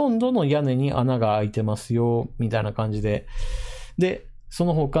のほとんどの屋根に穴が開いてますよ、みたいな感じで。で、そ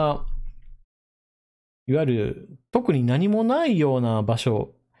の他、いわゆる特に何もないような場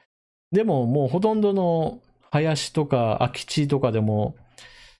所でももうほとんどの林とか空き地とかでも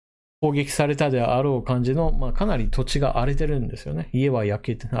攻撃されたであろう感じの、まあ、かなり土地が荒れてるんですよね。家は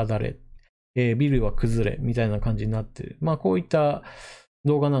焼けあだれ、ビルは崩れみたいな感じになってる。まあこういった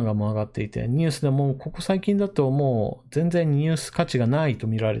動画なんかも上がっていて、ニュースでもここ最近だともう全然ニュース価値がないと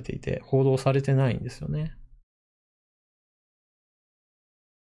見られていて報道されてないんですよね。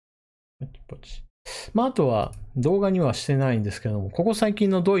まあ、あとは動画にはしてないんですけども、ここ最近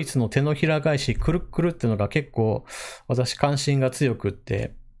のドイツの手のひら返しくるっくるっていうのが結構私関心が強くっ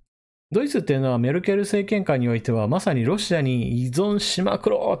て、ドイツっていうのはメルケル政権下においてはまさにロシアに依存しまく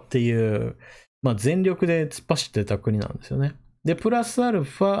ろうっていう、まあ、全力で突っ走ってた国なんですよね。で、プラスアル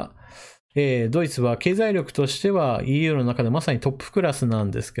ファ、ドイツは経済力としては EU の中でまさにトップクラスな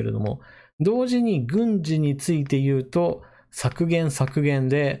んですけれども、同時に軍事について言うと、削減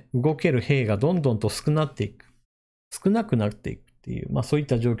で動ける兵がどんどんと少なくなっていくっていう、まあそういっ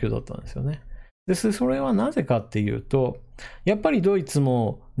た状況だったんですよね。で、それはなぜかっていうと、やっぱりドイツ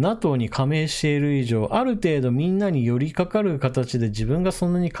も NATO に加盟している以上、ある程度みんなに寄りかかる形で自分がそ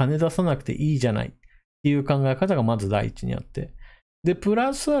んなに金出さなくていいじゃない。っていう考え方がまず第一にあって。で、プ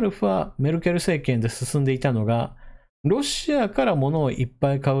ラスアルファ、メルケル政権で進んでいたのが、ロシアから物をいっ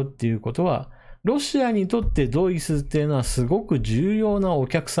ぱい買うっていうことは、ロシアにとってドイツっていうのはすごく重要なお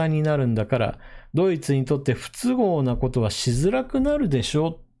客さんになるんだから、ドイツにとって不都合なことはしづらくなるでしょ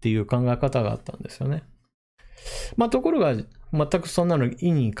うっていう考え方があったんですよね。ところが、全くそんなの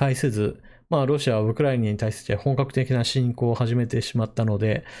意に介せず、ロシアはウクライナに対して本格的な侵攻を始めてしまったの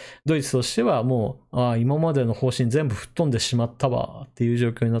で、ドイツとしてはもう、今までの方針全部吹っ飛んでしまったわっていう状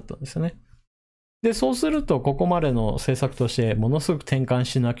況になったんですよね。で、そうすると、ここまでの政策としてものすごく転換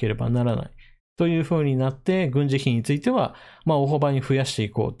しなければならないというふうになって、軍事費については、大幅に増やしてい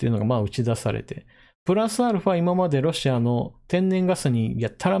こうっていうのが打ち出されて、プラスアルファ今までロシアの天然ガスにや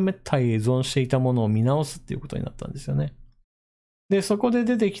たらめったい依存していたものを見直すっていうことになったんですよね。で、そこで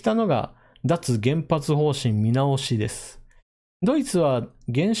出てきたのが、脱原発方針見直しです。ドイツは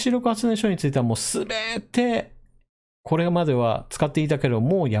原子力発電所についてはもうすべてこれまでは使っていたけど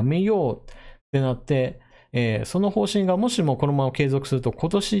もうやめようってなって、その方針がもしもこのまま継続すると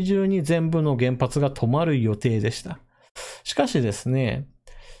今年中に全部の原発が止まる予定でした。しかしですね、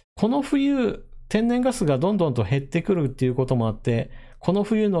この冬天然ガスがどんどんと減ってくるっていうこともあって、この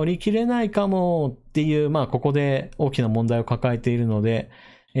冬乗り切れないかもっていう、ここで大きな問題を抱えているので、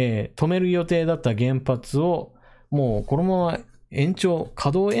止める予定だった原発をもうこのまま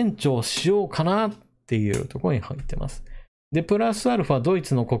稼働延長しようかなっていうところに入ってます。で、プラスアルファドイ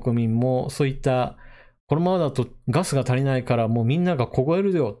ツの国民もそういったこのままだとガスが足りないからもうみんなが凍え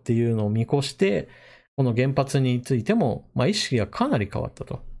るよっていうのを見越して、この原発についても意識がかなり変わった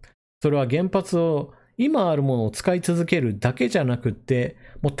と。それは原発を今あるものを使い続けるだけじゃなくって、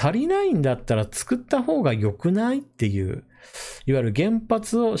もう足りないんだったら作った方が良くないっていう、いわゆる原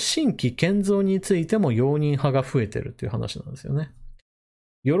発を新規建造についても容認派が増えてるという話なんですよね。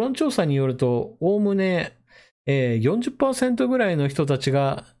世論調査によると、おおむね 40% ぐらいの人たち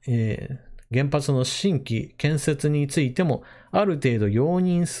が原発の新規建設についてもある程度容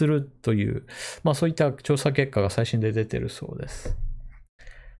認するという、そういった調査結果が最新で出てるそうです。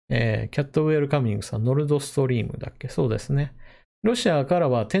キャットウェルカミングさん、ノルドストリームだっけ？そうですね。ロシアから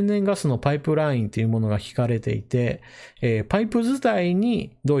は天然ガスのパイプラインというものが引かれていて、パイプ自体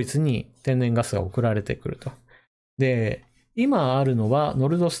にドイツに天然ガスが送られてくると。で、今あるのはノ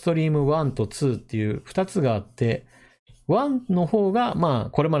ルドストリーム1と2っていう2つがあって、1の方が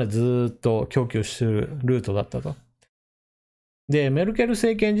これまでずっと供給しているルートだったと。で、メルケル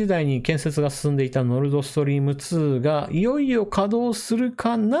政権時代に建設が進んでいたノルドストリーム2がいよいよ稼働する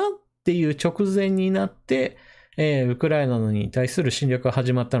かなっていう直前になって、ウクライナに対する侵略が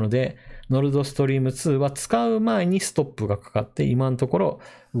始まったので、ノルドストリーム2は使う前にストップがかかって今のところ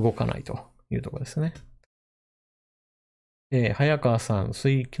動かないというところですね。早川さん、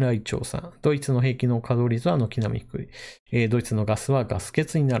水内長さん、ドイツの兵器の稼働率は軒並み低い。ドイツのガスはガス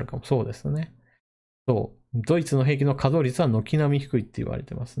欠になるかも。そうですね。そう。ドイツの兵器の稼働率は軒並み低いって言われ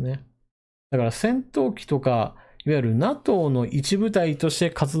てますね。だから戦闘機とか、いわゆる NATO の一部隊として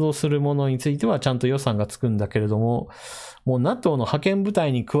活動するものについてはちゃんと予算がつくんだけれども、もう NATO の派遣部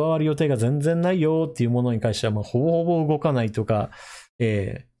隊に加わる予定が全然ないよっていうものに関しては、ほぼほぼ動かないとか、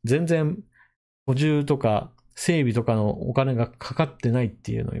全然補充とか整備とかのお金がかかってないっ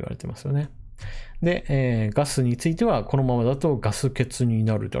ていうのを言われてますよね。で、ガスについてはこのままだとガス欠に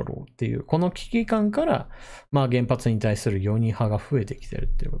なるだろうっていう、この危機感から、原発に対する容認派が増えてきてるっ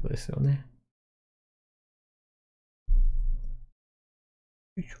ていうことですよね。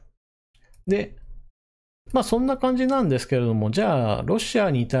で、そんな感じなんですけれども、じゃあ、ロシ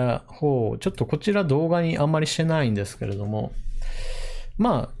アにいた方、ちょっとこちら動画にあんまりしてないんですけれども、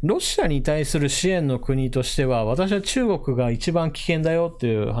ロシアに対する支援の国としては、私は中国が一番危険だよって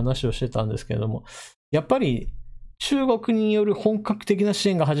いう話をしてたんですけれども、やっぱり中国による本格的な支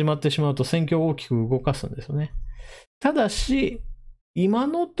援が始まってしまうと戦況を大きく動かすんですよね。ただし、今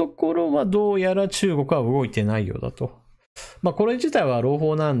のところはどうやら中国は動いてないようだと。これ自体は朗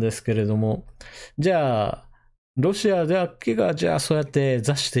報なんですけれども、じゃあ、ロシアだけがじゃあそうやって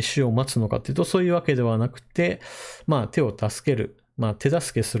座して死を待つのかっていうと、そういうわけではなくて、手を助ける、手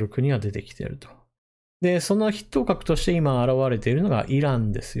助けする国が出てきていると。で、その筆頭格として今現れているのがイラ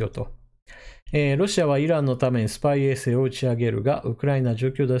ンですよと。ロシアはイランのためにスパイ衛星を打ち上げるが、ウクライナ状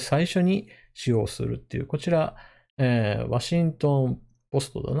況で最初に使用するっていう、こちら、ワシントンポ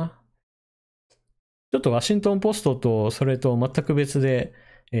ストだな。ちょっとワシントンポストとそれと全く別で、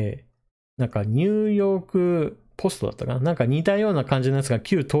なんかニューヨークポストだったかな、なんか似たような感じのやつが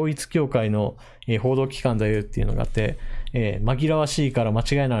旧統一教会の、報道機関だよっていうのがあって、紛らわしいから間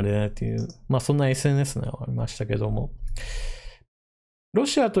違いないでねっていう、そんな SNS がありましたけども、ロ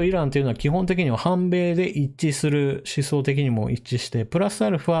シアとイランというのは基本的には反米で一致する、思想的にも一致して、プラスア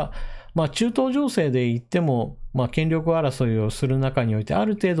ルファ、中東情勢で言っても、権力争いをする中においてあ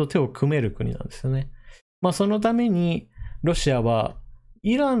る程度手を組める国なんですよね。そのためにロシアは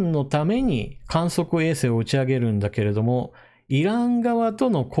イランのために観測衛星を打ち上げるんだけれども、イラン側と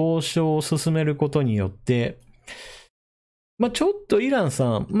の交渉を進めることによって、ちょっとイランさ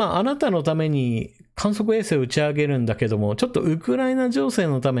ん、あなたのために観測衛星を打ち上げるんだけども、ちょっとウクライナ情勢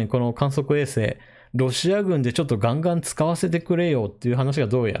のためにこの観測衛星、ロシア軍でちょっとガンガン使わせてくれよっていう話が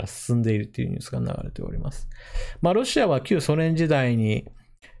どうやら進んでいるっていうニュースが流れております。ロシアは旧ソ連時代に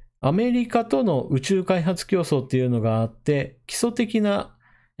アメリカとの宇宙開発競争っていうのがあって、基礎的な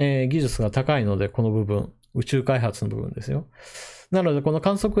技術が高いので、この部分、宇宙開発の部分ですよ。なので、この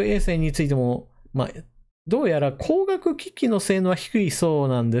観測衛星についても、どうやら光学機器の性能は低いそう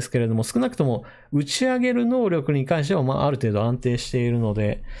なんですけれども、少なくとも打ち上げる能力に関してはある程度安定しているの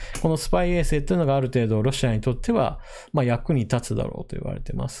で、このスパイ衛星っていうのがある程度ロシアにとっては役に立つだろうと言われ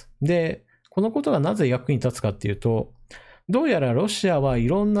ています。で、このことがなぜ役に立つかっていうと、どうやらロシアはい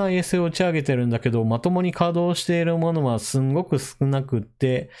ろんな衛星を打ち上げてるんだけど、まともに稼働しているものはすんごく少なくっ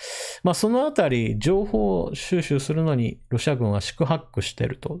て、そのあたり情報収集するのにロシア軍は四苦八苦してい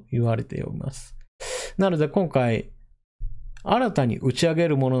ると言われております。なので今回新たに打ち上げ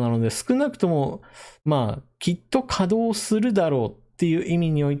るものなので、少なくともきっと稼働するだろうっていう意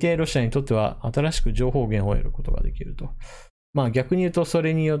味においてロシアにとっては新しく情報源を得ることができると。逆に言うとそ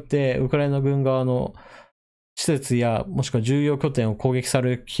れによってウクライナ軍側の施設やもしくは重要拠点を攻撃さ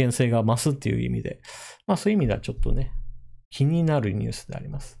れる危険性が増すっていう意味で、そういう意味ではちょっとね、気になるニュースであり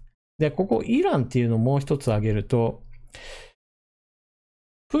ます。で、ここイランっていうのをもう一つ挙げると、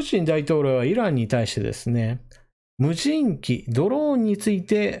プーチン大統領はイランに対してですね、無人機、ドローンについ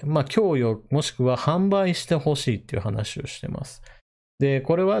て、供与もしくは販売してほしいっていう話をしています。で、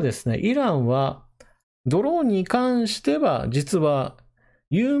これはですね、イランはドローンに関しては実は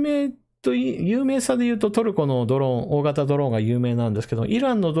有名さで言うとトルコのドローン、大型ドローンが有名なんですけど、イ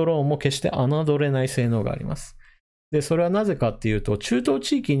ランのドローンも決して侮れない性能があります。で、それはなぜかっていうと、中東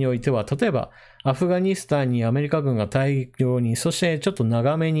地域においては、例えばアフガニスタンにアメリカ軍が大量に、そしてちょっと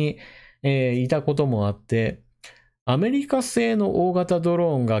長めに、いたこともあって、アメリカ製の大型ド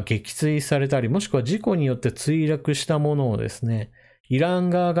ローンが撃墜されたり、もしくは事故によって墜落したものをですね、イラン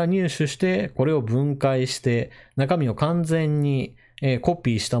側が入手して、これを分解して、中身を完全にコ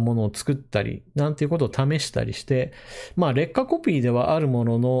ピーしたものを作ったり、なんていうことを試したりして、劣化コピーではあるも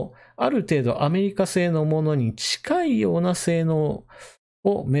のの、ある程度アメリカ製のものに近いような性能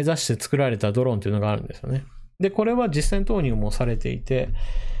を目指して作られたドローンというのがあるんですよね。で、これは実戦投入もされていて、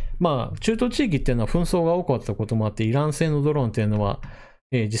中東地域っていうのは紛争が多かったこともあって、イラン製のドローンっていうのは、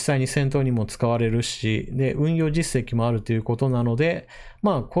実際に戦闘にも使われるし、で、運用実績もあるということなので、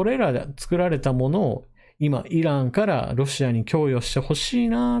これらで作られたものを今、イランからロシアに供与してほしい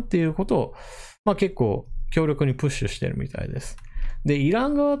なっていうことを、結構強力にプッシュしてるみたいです。で、イラ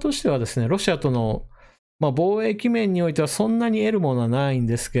ン側としてはですね、ロシアとの、貿易面においてはそんなに得るものはないん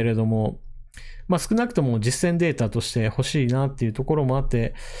ですけれども、少なくとも実践データとして欲しいなっていうところもあっ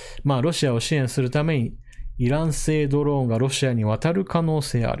て、ロシアを支援するために、イラン製ドローンがロシアに渡る可能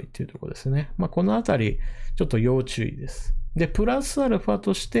性ありっていうところですね。このあたり、ちょっと要注意です。で、プラスアルファ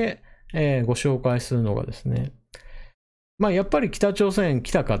として、ご紹介するのがですね、やっぱり北朝鮮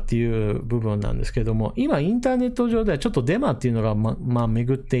来たかっていう部分なんですけども、今インターネット上ではちょっとデマっていうのが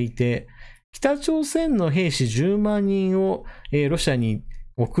巡っていて、北朝鮮の兵士10万人を、ロシアに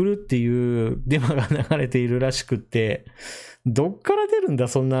送るっていうデマが流れているらしくって、どっから出るんだ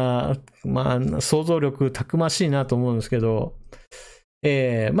そんな、想像力たくましいなと思うんですけど、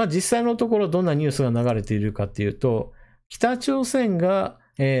実際のところどんなニュースが流れているかっていうと、北朝鮮が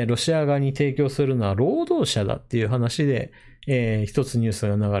ロシア側に提供するのは労働者だっていう話で、一つニュース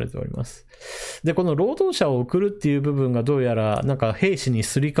が流れております。で、この労働者を送るっていう部分がどうやらなんか兵士に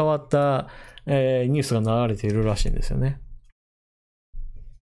すり替わった、ニュースが流れているらしいんですよね。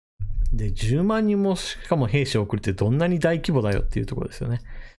で、10万人もしかも兵士を送るってどんなに大規模だよっていうところですよね。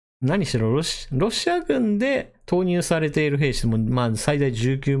何しろロシア軍で投入されている兵士も、最大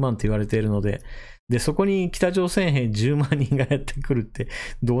19万と言われているので、で、そこに北朝鮮兵10万人がやってくるって、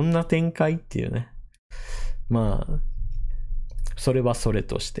どんな展開っていうね。それはそれ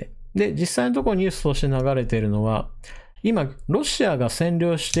として。で、実際のところニュースとして流れているのは、今、ロシアが占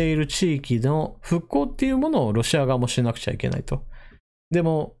領している地域の復興っていうものをロシア側もしなくちゃいけないと。で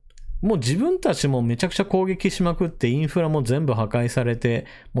も、もう自分たちもめちゃくちゃ攻撃しまくって、インフラも全部破壊されて、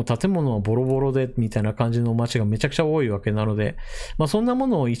もう建物はボロボロで、みたいな感じの街がめちゃくちゃ多いわけなので、そんなも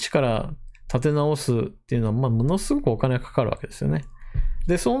のを一から立て直すっていうのは、ものすごくお金がかかるわけですよね。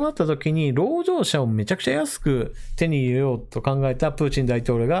で、そうなった時に労働者をめちゃくちゃ安く手に入れようと考えたプーチン大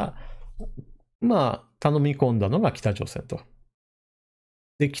統領が、頼み込んだのが北朝鮮と。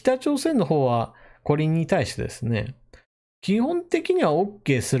で、北朝鮮の方はこれに対してですね、基本的には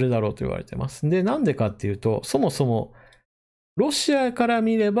OK するだろうと言われてます。で、なんでかっていうと、そもそもロシアから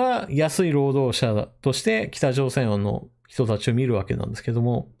見れば安い労働者として北朝鮮の人たちを見るわけなんですけど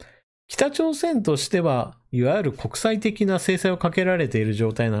も、北朝鮮としてはいわゆる国際的な制裁をかけられている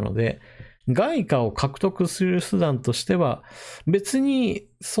状態なので、外貨を獲得する手段としては別に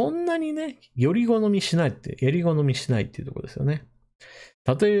そんなにね、より好みしないっていうところですよね。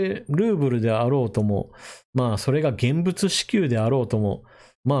たとえルーブルであろうとも、それが現物支給であろうとも、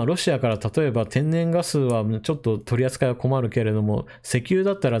ロシアから例えば天然ガスはちょっと取り扱いは困るけれども、石油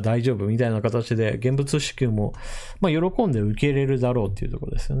だったら大丈夫みたいな形で現物支給も、喜んで受け入れるだろうっていうとこ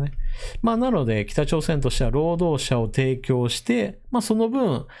ろですよね。なので北朝鮮としては労働者を提供して、その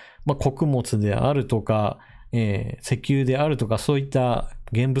分、穀物であるとか、石油であるとか、そういった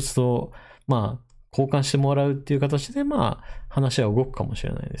現物と、交換してもらうっていう形で、話は動くかもし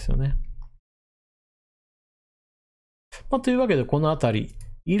れないですよね。というわけで、このあたり、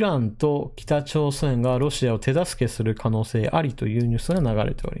イランと北朝鮮がロシアを手助けする可能性ありというニュースが流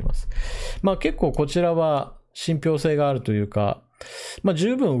れております。結構こちらは信憑性があるというか、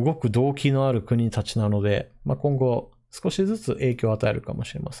十分動く動機のある国たちなので、今後少しずつ影響を与えるかも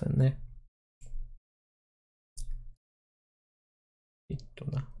しれませんね。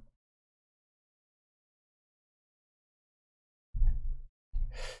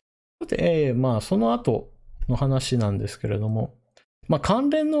さて、その後の話なんですけれども、関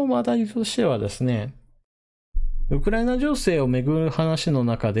連の話題としてはですね、ウクライナ情勢をめぐる話の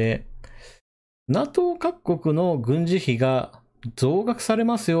中で、NATO 各国の軍事費が増額され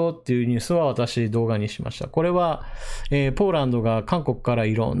ますよっていうニュースは私動画にしました。これは、ポーランドが韓国から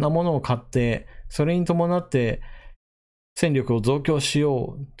いろんなものを買って、それに伴って戦力を増強し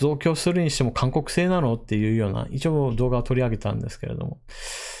よう、増強するにしても韓国製なのっていうような、一応動画を取り上げたんですけれども、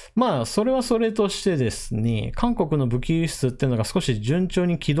それはそれとしてですね、韓国の武器輸出っていうのが少し順調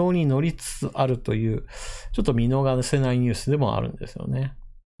に軌道に乗りつつあるという、ちょっと見逃せないニュースでもあるんですよね。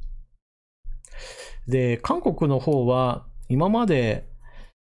で、韓国の方は今まで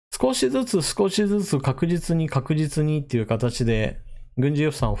少しずつ確実にっていう形で軍事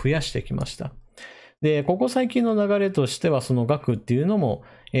予算を増やしてきました。で、ここ最近の流れとしてはその額っていうのも、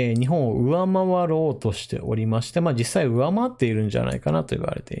日本を上回ろうとしておりまして、実際上回っているんじゃないかなと言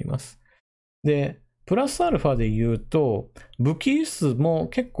われています。で、プラスアルファで言うと、武器輸出も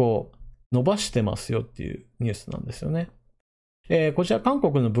結構伸ばしてますよっていうニュースなんですよね。こちら韓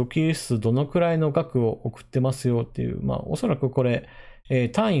国の武器輸出どのくらいの額を送ってますよっていう、おそらくこれ、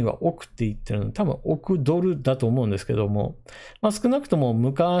単位は億って言ってるので、多分億ドルだと思うんですけども、少なくとも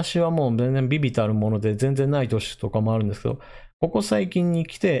昔はもう全然ビビたるもので全然ない年とかもあるんですけど、ここ最近に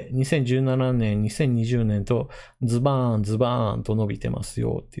来て2017年、2020年とズバーンと伸びてます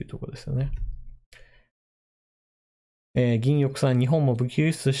よっていうところですよね。銀翼さん、日本も武器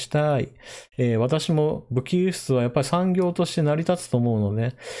輸出したい。私も武器輸出はやっぱり産業として成り立つと思うの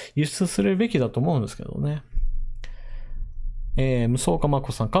で、輸出するべきだと思うんですけどね。無双かま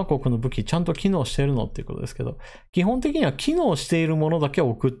こさん、韓国の武器ちゃんと機能してるのっていうことですけど、基本的には機能しているものだけを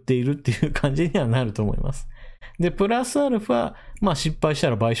送っているっていう感じにはなると思います。で、プラスアルファ、失敗した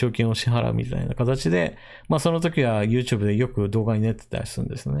ら賠償金を支払うみたいな形で、その時は YouTube でよく動画に出てたりするん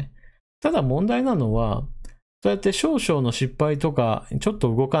ですね。ただ問題なのは、そうやって少々の失敗とか、ちょっ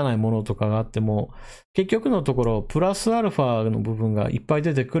と動かないものとかがあっても、結局のところ、プラスアルファの部分がいっぱい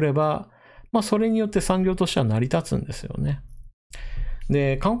出てくれば、それによって産業としては成り立つんですよね。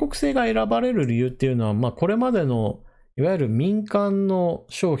で、韓国製が選ばれる理由っていうのは、これまでの、いわゆる民間の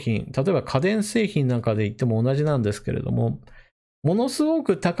商品、例えば家電製品なんかで言っても同じなんですけれども、ものすご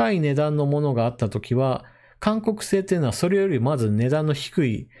く高い値段のものがあったときは、韓国製っていうのはそれよりまず値段の低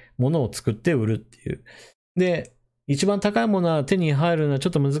いものを作って売るっていう。で、一番高いものは手に入るのはちょ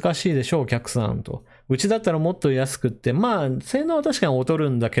っと難しいでしょう、お客さんと。うちだったらもっと安くって、性能は確かに劣る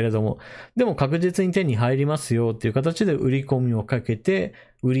んだけれども、でも確実に手に入りますよっていう形で売り込みをかけて、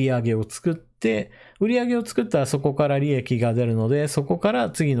売り上げを作ったらそこから利益が出るので、そこから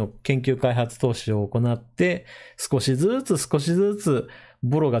次の研究開発投資を行って、少しずつ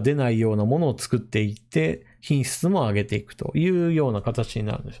ボロが出ないようなものを作っていって、品質も上げていくというような形に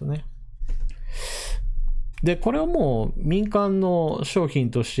なるんですよね。で、これはもう民間の商品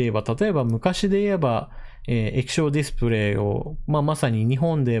として言えば、例えば昔で言えば、液晶ディスプレイを、まさに日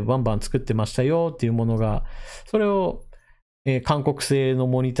本でバンバン作ってましたよっていうものが、それを韓国製の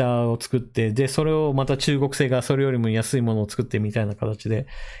モニターを作って、で、それをまた中国製がそれよりも安いものを作ってみたいな形で、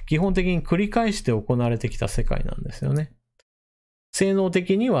基本的に繰り返して行われてきた世界なんですよね。性能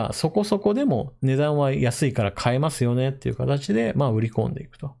的にはそこそこでも値段は安いから買えますよねっていう形で、売り込んでい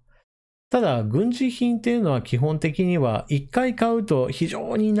くと。ただ、軍事品っていうのは基本的には一回買うと非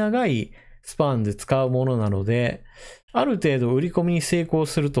常に長いスパンで使うものなので、ある程度売り込みに成功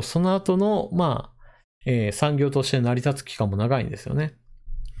すると、その後の、産業として成り立つ期間も長いんですよね。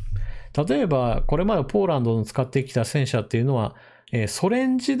例えば、これまでポーランドの使ってきた戦車っていうのは、ソ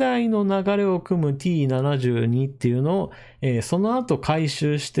連時代の流れを組む T72 っていうのを、その後回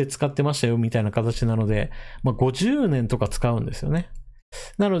収して使ってましたよみたいな形なので、50年とか使うんですよね。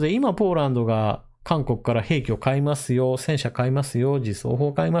なので今ポーランドが韓国から兵器を買いますよ、戦車買いますよ、自走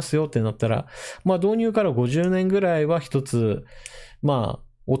砲買いますよってなったら、導入から50年ぐらいは一つ、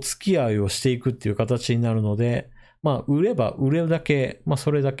お付き合いをしていくっていう形になるので、売れば売れるだけ、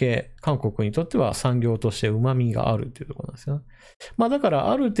それだけ韓国にとっては産業として旨味があるというところなんですよね。だから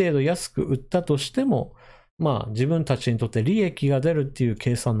ある程度安く売ったとしても、自分たちにとって利益が出るっていう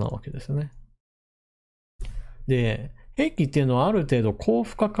計算なわけですよね。で、兵器っていうのはある程度高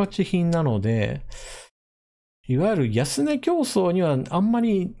付加価値品なので、いわゆる安値競争にはあんま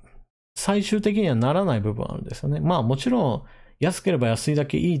り最終的にはならない部分あるんですよね。もちろん安ければ安いだ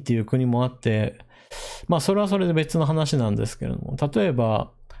けいいっていう国もあって、それはそれで別の話なんですけれども、例え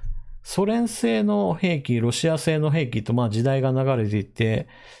ば、ソ連製の兵器、ロシア製の兵器と時代が流れていって、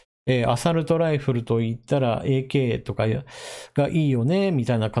アサルトライフルと言ったら AK とかがいいよね、み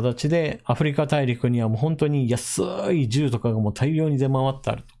たいな形で、アフリカ大陸にはもう本当に安い銃とかがもう大量に出回っ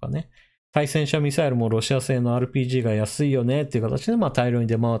たりとかね、対戦車ミサイルもロシア製の RPG が安いよねっていう形で大量に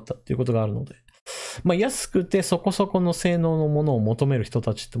出回ったっていうことがあるので、安くてそこそこの性能のものを求める人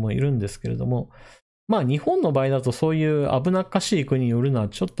たちってもいるんですけれども、日本の場合だとそういう危なっかしい国に売るのは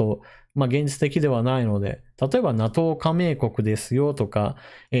ちょっと現実的ではないので、例えば NATO 加盟国ですよとか、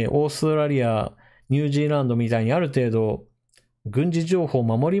オーストラリア、ニュージーランドみたいにある程度軍事情報を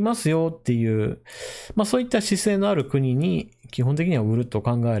守りますよっていう、そういった姿勢のある国に基本的には売ると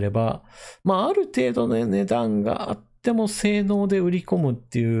考えれば、ある程度の値段があっても性能で売り込むっ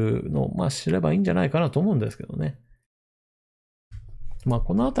ていうのを知ればいいんじゃないかなと思うんですけどね。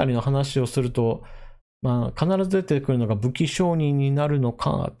このあたりの話をすると、必ず出てくるのが武器商人になるの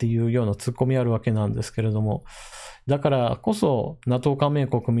かっていうようなツッコミあるわけなんですけれども、だからこそ NATO 加盟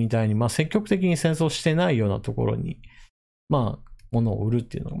国みたいに積極的に戦争してないようなところに物を売るっ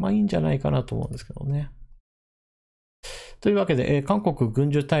ていうのがいいんじゃないかなと思うんですけどね。というわけで、韓国軍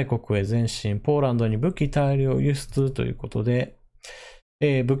需大国へ前進、ポーランドに武器大量輸出ということで、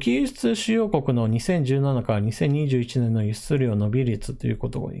武器輸出主要国の2017から2021年の輸出量伸び率というこ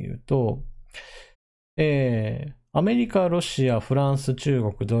とを言うと、アメリカ、ロシア、フランス、中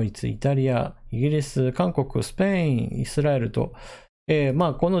国、ドイツ、イタリア、イギリス、韓国、スペイン、イスラエルと、こ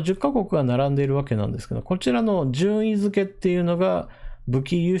の10カ国が並んでいるわけなんですけど、こちらの順位付けっていうのが武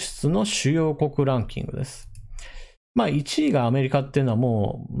器輸出の主要国ランキングです。1位がアメリカっていうのは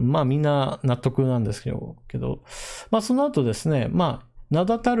もう、みんな納得なんですけど、その後ですね、名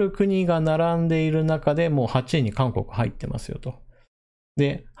だたる国が並んでいる中でもう8位に韓国入ってますよと。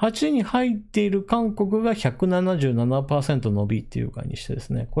で、8位に入っている韓国が 177% 伸びっていうかにしてです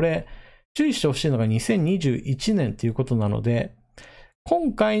ね、これ注意してほしいのが2021年っていうことなので、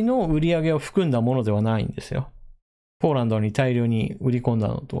今回の売り上げを含んだものではないんですよ。ポーランドに大量に売り込んだ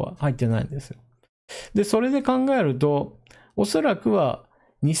のとは入ってないんですよ。で、それで考えると、おそらくは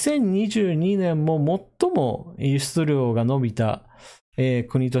2022年も最も輸出量が伸びた、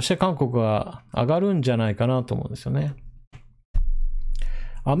国として韓国は上がるんじゃないかなと思うんですよね。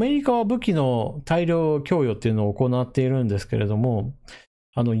アメリカは武器の大量供与っていうのを行っているんですけれども、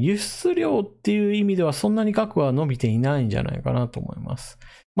輸出量っていう意味ではそんなに額は伸びていないんじゃないかなと思います。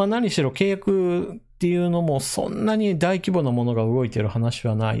何しろ契約っていうのもそんなに大規模なものが動いている話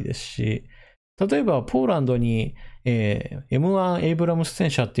はないですし、例えばポーランドに、M1 エイブラムス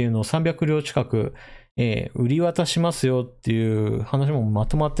戦車っていうのを300両近く、売り渡しますよっていう話もま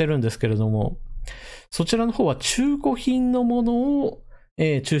とまってるんですけれども、そちらの方は中古品のものを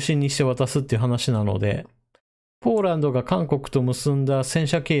中心にして渡すっていう話なので、ポーランドが韓国と結んだ戦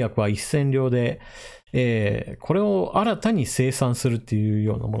車契約は1000両で、これを新たに生産するっていう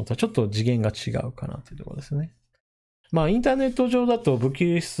ようなものとはちょっと次元が違うかなというところですね。インターネット上だと武器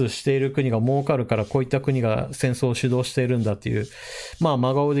輸出している国が儲かるからこういった国が戦争を主導しているんだっていう、真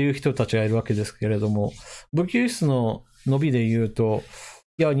顔で言う人たちがいるわけですけれども、武器輸出の伸びで言うと、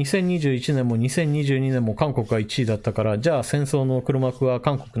いや、2021年も2022年も韓国が1位だったから、じゃあ戦争の黒幕は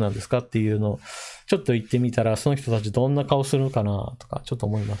韓国なんですかっていうのをちょっと言ってみたら、その人たちどんな顔するのかなとかちょっと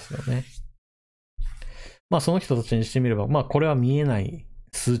思いますよね。まあその人たちにしてみれば、まあこれは見えない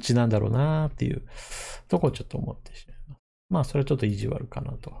数値なんだろうなっていうとこをちょっと思ってしまいます。まあそれはちょっと意地悪か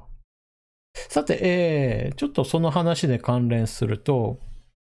なと。さて、ちょっとその話で関連すると、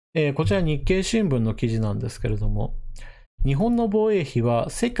こちら日経新聞の記事なんですけれども、日本の防衛費は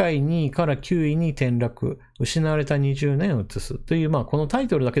世界2位から9位に転落、失われた20年を移すという、まあこのタイ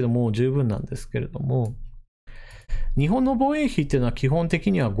トルだけでもう十分なんですけれども、日本の防衛費っていうのは基本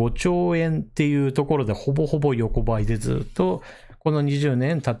的には5兆円っていうところでほぼほぼ横ばいでずっとこの20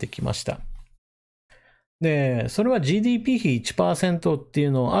年経ってきました。で、それは GDP 比 1% ってい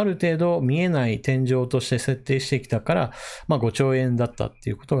うのをある程度見えない天井として設定してきたから、まあ5兆円だったって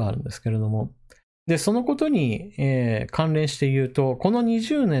いうことがあるんですけれども、で、そのことに、関連して言うと、この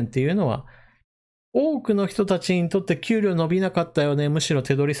20年っていうのは、多くの人たちにとって給料伸びなかったよね、むしろ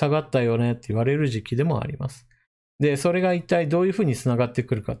手取り下がったよねって言われる時期でもあります。で、それが一体どういうふうにつながって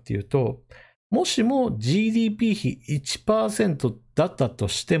くるかっていうと、もしも GDP 比 1% だったと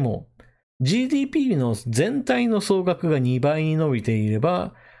しても、GDP の全体の総額が2倍に伸びていれ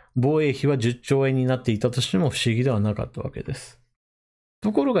ば、防衛費は10兆円になっていたとしても不思議ではなかったわけです。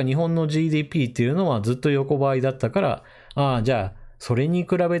ところが日本の GDP っていうのはずっと横ばいだったから、じゃあ、それに比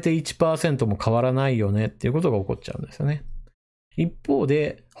べて 1% も変わらないよねっていうことが起こっちゃうんですよね。一方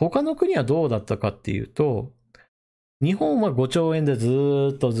で、他の国はどうだったかっていうと、日本は5兆円で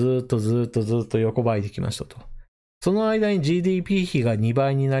ずっと横ばいできましたと。その間に GDP 比が2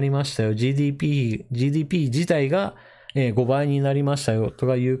倍になりましたよ。GDP 自体が5倍になりましたよと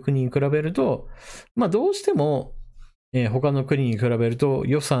かいう国に比べると、まあどうしても他の国に比べると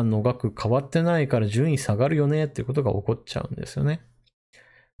予算の額変わってないから順位下がるよねっていうことが起こっちゃうんですよね。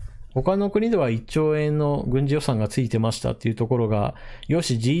他の国では1兆円の軍事予算がついてましたっていうところが、よ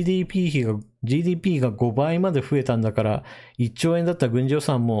し GDP が5倍まで増えたんだから1兆円だった軍事予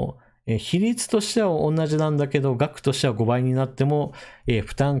算も比率としては同じなんだけど額としては5倍になっても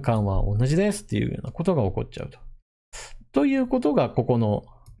負担感は同じですっていうようなことが起こっちゃうと。ということがここの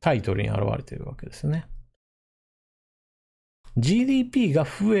タイトルに表れているわけですよね。GDP が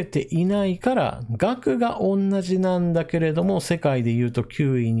増えていないから額が同じなんだけれども世界で言うと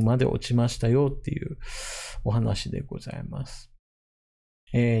9位にまで落ちましたよっていうお話でございます。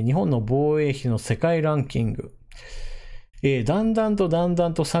日本の防衛費の世界ランキング、だんだん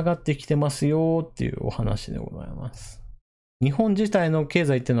と下がってきてますよっていうお話でございます。日本自体の経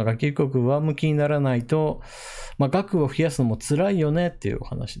済っていうのが結局上向きにならないと、まあ、額を増やすのも辛いよねっていうお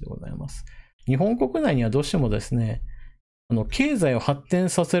話でございます。日本国内にはどうしてもですね、経済を発展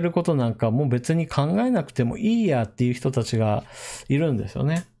させることなんかもう別に考えなくてもいいやっていう人たちがいるんですよ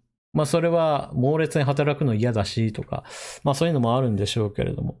ね。まあそれは猛烈に働くの嫌だしとか、まあそういうのもあるんでしょうけ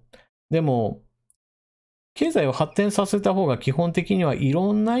れども。でも、経済を発展させた方が基本的にはい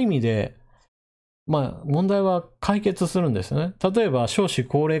ろんな意味で、まあ問題は解決するんですよね。例えば少子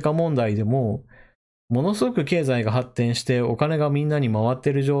高齢化問題でも、ものすごく経済が発展してお金がみんなに回っ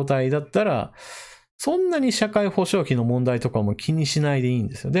てる状態だったら、そんなに社会保障費の問題とかも気にしないでいいん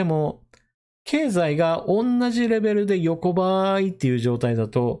ですよ。でも、経済が同じレベルで横ばいっていう状態だ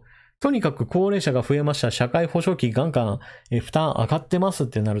と、とにかく高齢者が増えました。社会保障費ガンガン負担上がってますっ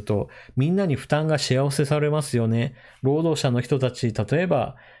てなると、みんなに負担がシェア合せされますよね。労働者の人たち、例え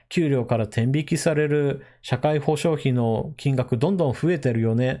ば、給料から転引きされる社会保障費の金額どんどん増えてる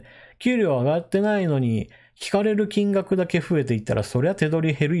よね。給料上がってないのに、引かれる金額だけ増えていったら、そりゃ手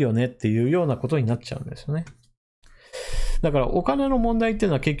取り減るよねっていうようなことになっちゃうんですよね。だからお金の問題っていう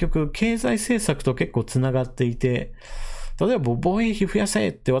のは結局経済政策と結構つながっていて、例えば防衛費増やせ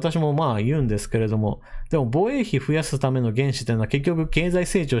って私もまあ言うんですけれども、でも防衛費増やすための原資っていうのは結局経済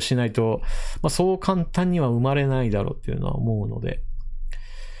成長しないと、まあ、そう簡単には生まれないだろうっていうのは思うので、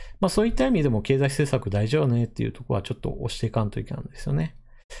まあそういった意味でも経済政策大事よねっていうところはちょっと押していかんといけないんですよね。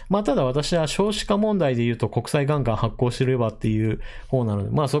まあただ私は少子化問題で言うと国債ガンガン発行してればっていう方なので、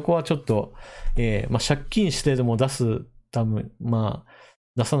まあそこはちょっと、まあ借金してでも出すため、まあ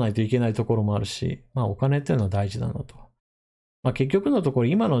出さないといけないところもあるし、まあお金っていうのは大事だなと。まあ結局のところ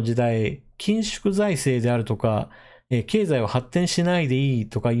今の時代、緊縮財政であるとか、経済を発展しないでいい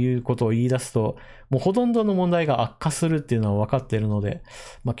とかいうことを言い出すと、もうほとんどの問題が悪化するっていうのは分かっているので、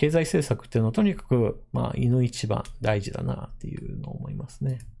まあ、経済政策っていうのはとにかく、まあ、一番大事だなっていうのを思います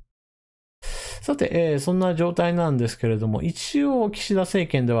ね。さて、そんな状態なんですけれども、一応岸田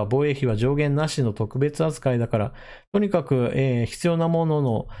政権では防衛費は上限なしの特別扱いだから、とにかく、必要なもの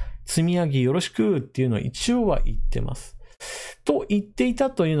の積み上げよろしくっていうのを一応は言ってます。と言っていた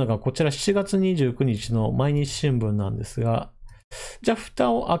というのが、こちら7月29日の毎日新聞なんですが、じゃあ、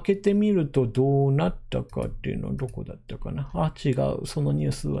蓋を開けてみるとどうなったかっていうのはどこだったかな。あ、違う。そのニュ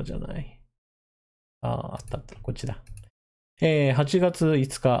ースはじゃない。あった。こっちだ。8月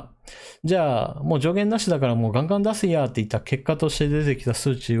5日。じゃあ、もう上限なしだからもうガンガン出せやって言った結果として出てきた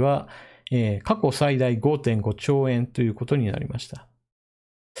数値は、過去最大 5.5 兆円ということになりました。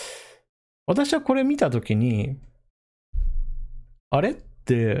私はこれ見たときに、あれっ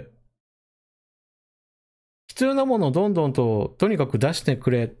て、必要なものをどんどんとにかく出して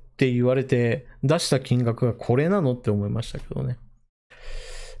くれって言われて出した金額がこれなのって思いましたけどね。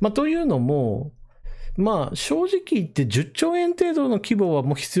というのも、正直言って10兆円程度の規模は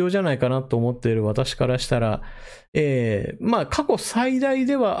もう必要じゃないかなと思っている私からしたら、過去最大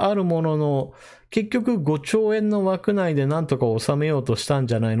ではあるものの、結局5兆円の枠内でなんとか収めようとしたん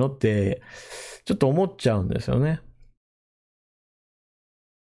じゃないのって、ちょっと思っちゃうんですよね。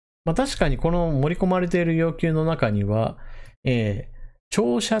確かにこの盛り込まれている要求の中には、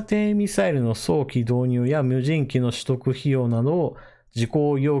長射程ミサイルの早期導入や無人機の取得費用などを事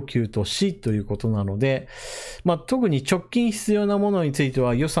項要求としということなので、特に直近必要なものについて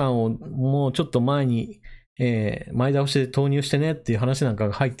は予算をもうちょっと前に、前倒しで投入してねっていう話なんか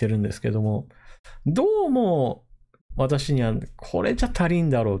が入ってるんですけども、どうも私にはこれじゃ足りん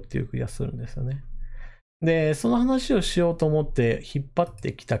だろうっていう気がするんですよね。で、その話をしようと思って引っ張っ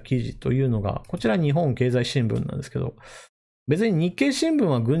てきた記事というのが、こちら日本経済新聞なんですけど、別に日経新聞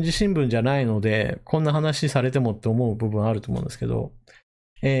は軍事新聞じゃないので、こんな話されてもって思う部分あると思うんですけど、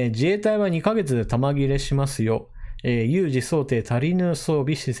自衛隊は2ヶ月で弾切れしますよ。有事想定足りぬ装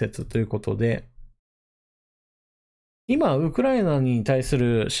備施設ということで、今、ウクライナに対す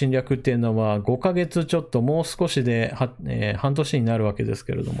る侵略っていうのは5ヶ月ちょっともう少しで、半年になるわけです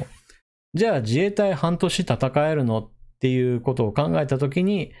けれども、じゃあ自衛隊半年戦えるのっていうことを考えたとき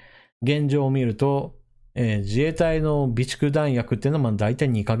に、現状を見ると、自衛隊の備蓄弾薬っていうのは大体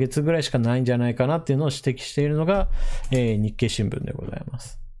2ヶ月ぐらいしかないんじゃないかなっていうのを指摘しているのが、日経新聞でございま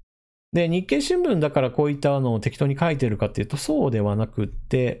す。で、日経新聞だからこういったのを適当に書いてるかっていうとそうではなくっ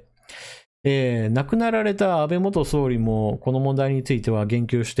て、亡くなられた安倍元総理もこの問題については言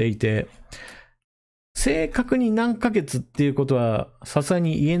及していて、正確に何ヶ月っていうことはさすが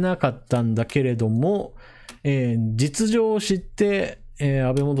に言えなかったんだけれども、実情を知って、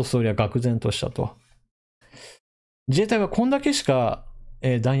安倍元総理は愕然としたと。自衛隊はこんだけしか、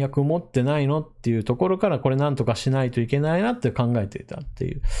弾薬を持ってないのっていうところからこれなんとかしないといけないなって考えていたって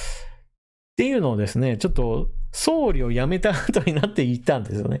いうのをですね、ちょっと総理を辞めた後になって言ったん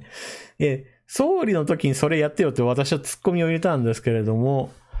ですよね。総理の時にそれやってよって私はツッコミを入れたんですけれど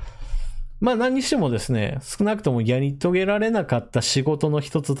も、何にしてもですね、少なくともやり遂げられなかった仕事の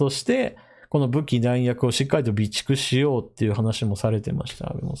一つとして、この武器弾薬をしっかりと備蓄しようっていう話もされてました、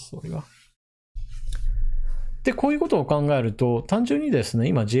安倍元総理は。で、こういうことを考えると、単純にですね、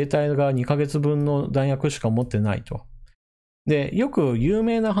今自衛隊が2ヶ月分の弾薬しか持ってないと。で、よく有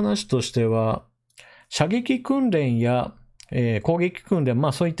名な話としては、射撃訓練や、攻撃訓練、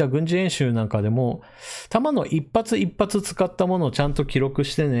そういった軍事演習なんかでも、弾の一発一発使ったものをちゃんと記録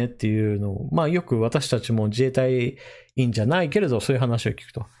してねっていうのを、よく私たちも自衛隊員じゃないけれど、そういう話を聞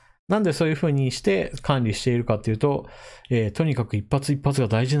くと。なんでそういうふうにして管理しているかっていうと、とにかく一発一発が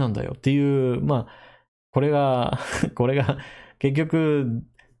大事なんだよっていう、これが結局、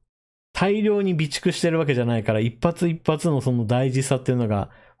大量に備蓄してるわけじゃないから、一発一発のその大事さっていうのが、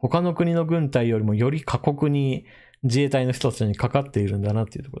他の国の軍隊よりもより過酷に自衛隊の人たちにかかっているんだなっ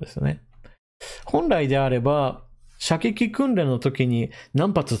ていうところですよね。本来であれば、射撃訓練の時に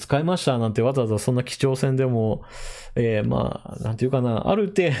何発使いましたなんてわざわざそんな機長戦でも、なんていうかな、ある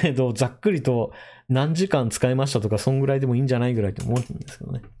程度ざっくりと何時間使いましたとか、そんぐらいでもいいんじゃないぐらいと思うんですけ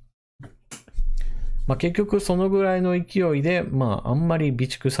どね。結局そのぐらいの勢いで、あんまり備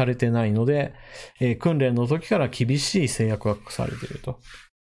蓄されてないので、訓練の時から厳しい制約が課されていると。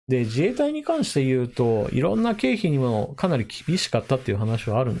で、自衛隊に関して言うと、いろんな経費にもかなり厳しかったっていう話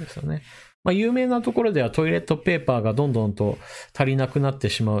はあるんですよね。有名なところではトイレットペーパーがどんどんと足りなくなって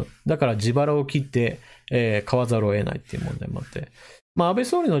しまう。だから自腹を切って、買わざるを得ないっていう問題もあって。安倍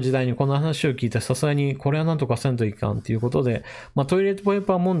総理の時代にこの話を聞いて、さすがにこれはなんとかせんといかんということで、トイレットペー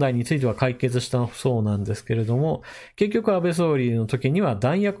パー問題については解決したそうなんですけれども、結局安倍総理の時には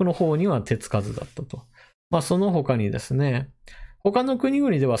弾薬の方には手つかずだったと。その他にですね、他の国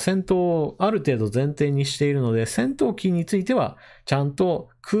々では戦闘をある程度前提にしているので、戦闘機についてはちゃんと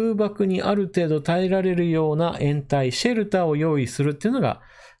空爆にある程度耐えられるような掩体、シェルターを用意するっていうのが、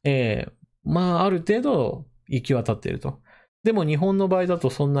ある程度行き渡っていると。でも日本の場合だ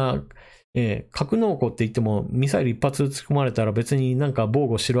とそんな格納庫って言ってもミサイル一発撃ち込まれたら別になんか防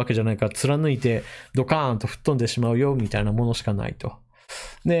護してるわけじゃないから貫いてドカーンと吹っ飛んでしまうよみたいなものしかないと。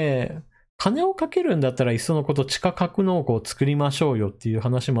で、金をかけるんだったらいっそのこと地下格納庫を作りましょうよっていう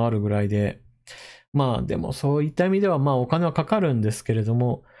話もあるぐらいで、まあでもそういった意味ではまあお金はかかるんですけれど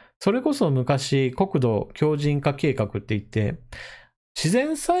も、それこそ昔国土強靭化計画って言って自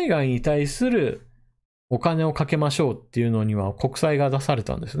然災害に対するお金をかけましょうっていうのには国債が出され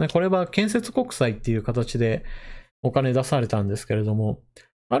たんですね。これは建設国債っていう形でお金出されたんですけれども、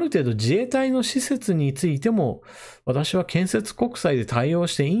ある程度自衛隊の施設についても私は建設国債で対応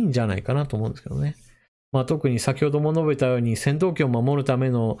していいんじゃないかなと思うんですけどね。まあ特に先ほども述べたように戦闘機を守るため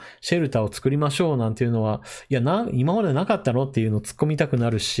のシェルターを作りましょうなんていうのは、いや今までなかったのっていうのを突っ込みたくな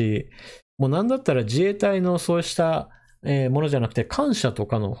るし、もうなんだったら自衛隊のそうしたものじゃなくて艦舎と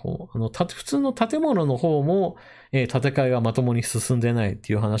かの方、普通の建物の方も、建て替えがまともに進んでないっ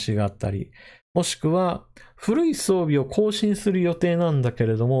ていう話があったり、もしくは古い装備を更新する予定なんだけ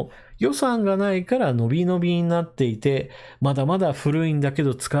れども、予算がないから伸び伸びになっていて、まだまだ古いんだけ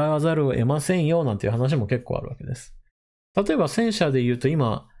ど使わざるを得ませんよなんていう話も結構あるわけです。例えば戦車で言うと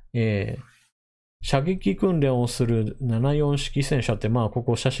今、射撃訓練をする74式戦車ってまあこ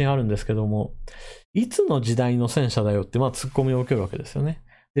こ写真あるんですけども、いつの時代の戦車だよってまあ突っ込みを受けるわけですよね。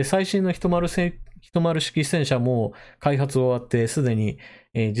で、最新の10式戦車も開発終わってすでに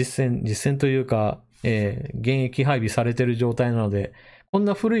実戦というか、現役配備されている状態なので、こん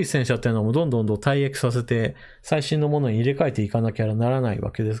な古い戦車っていうのもどんどん退役させて最新のものに入れ替えていかなきゃならない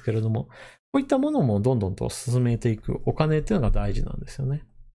わけですけれども、こういったものもどんどんと進めていくお金っていうのが大事なんですよね。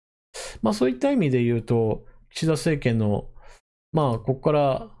まあそういった意味で言うと、岸田政権の、まあここか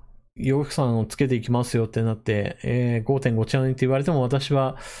ら予算をつけていきますよってなって、5.5 兆円って言われても私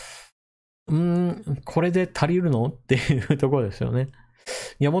は、これで足りるのっていうところですよね。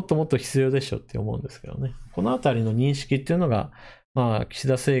いや、もっともっと必要でしょって思うんですけどね。このあたりの認識っていうのが、まあ岸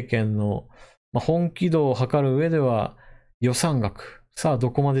田政権の本気度を測る上では予算額、さあ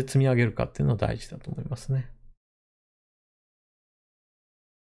どこまで積み上げるかっていうのは大事だと思いますね。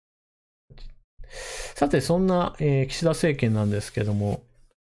さて、そんな、岸田政権なんですけども、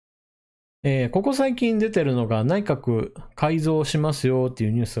ここ最近出てるのが内閣改造しますよってい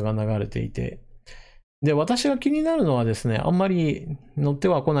うニュースが流れていて、で、私が気になるのはですね、あんまり乗って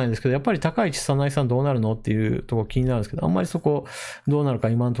は来ないんですけど、やっぱり高市早苗さんどうなるのっていうところ気になるんですけど、あんまりそこどうなるか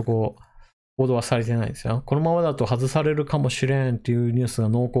今のところ報道はされてないんですよ。このままだと外されるかもしれんっていうニュースが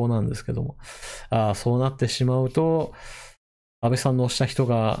濃厚なんですけども、そうなってしまうと、安倍さんの推した人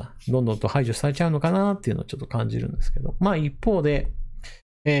がどんどんと排除されちゃうのかなっていうのをちょっと感じるんですけど、まあ一方で、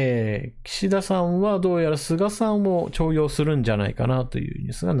岸田さんはどうやら菅さんを重用するんじゃないかなというニュ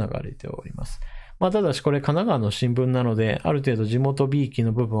ースが流れております。まあただしこれ神奈川の新聞なので、ある程度地元びいき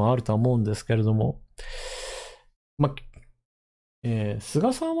の部分はあるとは思うんですけれども、まあ、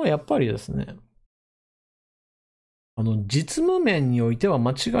菅さんはやっぱりですね、実務面においては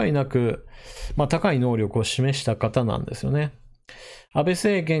間違いなく、まあ、高い能力を示した方なんですよね。安倍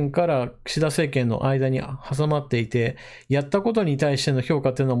政権から岸田政権の間に挟まっていて、やったことに対しての評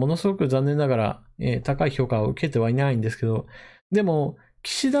価というのはものすごく残念ながら、高い評価を受けてはいないんですけど、でも、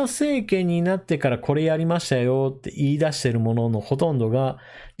岸田政権になってからこれやりましたよって言い出しているもののほとんどが、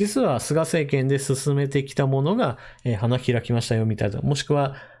実は菅政権で進めてきたものが、花開きましたよみたいな、もしく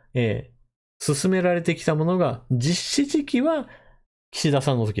は、進められてきたものが実施時期は岸田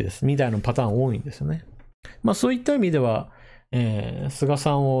さんの時ですみたいなパターン多いんですよね。まあそういった意味では、菅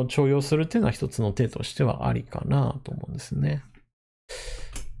さんを重用するっていうのは一つの手としてはありかなと思うんですね。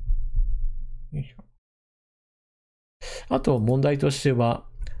あと問題としては、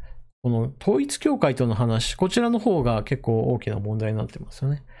この統一教会との話、こちらの方が結構大きな問題になってます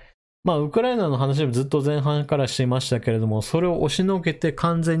よね。まあウクライナの話もずっと前半からしていましたけれども、それを押しのけて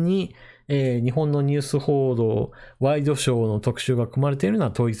完全に日本のニュース報道、ワイドショーの特集が組まれているの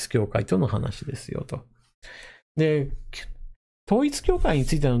は統一教会との話ですよと。で、統一教会に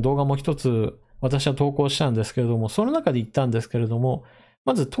ついての動画も一つ私は投稿したんですけれども、その中で言ったんですけれども、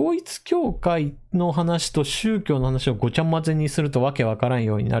まず統一教会の話と宗教の話をごちゃ混ぜにするとわけわからん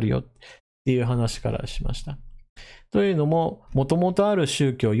ようになるよっていう話からしました。というのも、もともとある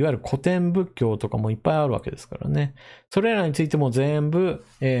宗教、いわゆる古典仏教とかもいっぱいあるわけですからね。それらについても全部、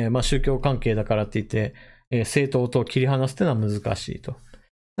宗教関係だからって言って、政党と切り離すというのは難しいと。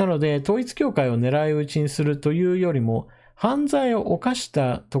なので、統一教会を狙い撃ちにするというよりも、犯罪を犯し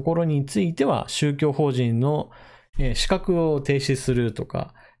たところについては、宗教法人の資格を停止すると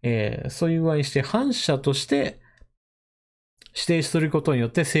か、そういう具合にして反社として指定することによっ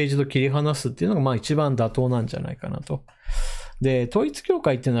て政治と切り離すっていうのがまあ一番妥当なんじゃないかなと。で、統一教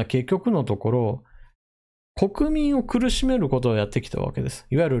会っていうのは結局のところ、国民を苦しめることをやってきたわけです。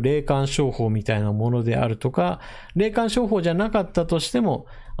いわゆる霊感商法みたいなものであるとか、霊感商法じゃなかったとしても、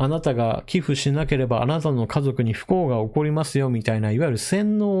あなたが寄付しなければあなたの家族に不幸が起こりますよみたいな、いわゆる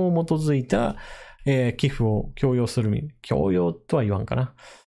洗脳を基づいた、寄付を強要する。強要とは言わんかな。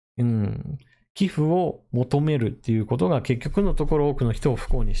寄付を求めるっていうことが結局のところ多くの人を不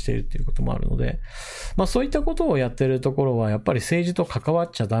幸にしているっていうこともあるので、そういったことをやってるところはやっぱり政治と関わっ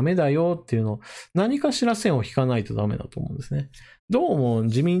ちゃダメだよっていうのを何かしら線を引かないとダメだと思うんですね。どうも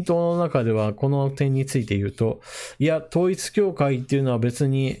自民党の中ではこの点について言うと、いや、統一教会っていうのは別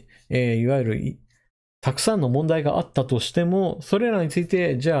に、いわゆるたくさんの問題があったとしても、それらについ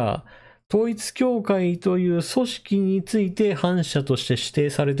てじゃあ統一教会という組織について反社として指定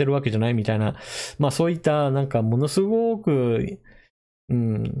されてるわけじゃないみたいな、そういったなんかものすごく、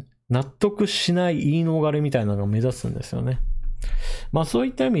納得しない言い逃れみたいなのが目立つんですよね。そうい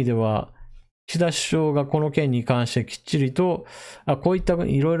った意味では、岸田首相がこの件に関してきっちりと、こういった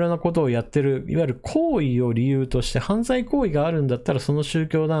いろいろなことをやってる、いわゆる行為を理由として犯罪行為があるんだったら、その宗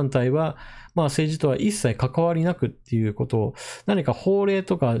教団体は、政治とは一切関わりなくっていうことを、何か法令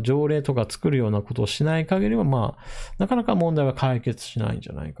とか条例とか作るようなことをしない限りは、なかなか問題は解決しないんじ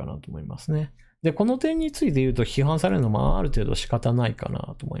ゃないかなと思いますね。で、この点について言うと批判されるのもある程度仕方ないか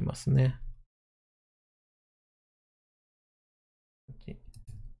なと思いますね。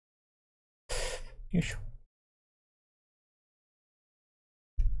よいしょ。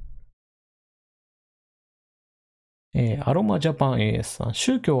アロマジャパン AS さん、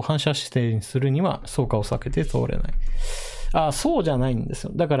宗教を反射指定にするには草加を避けて通れない。そうじゃないんです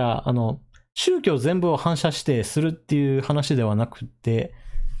よ。だから、宗教全部を反射指定するっていう話ではなくて、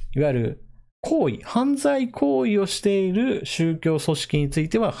いわゆる行為、犯罪行為をしている宗教組織につい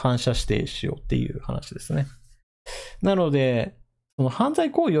ては反射指定しようっていう話ですね。なので、その犯罪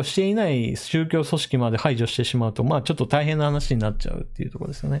行為をしていない宗教組織まで排除してしまうと、ちょっと大変な話になっちゃうっていうとこ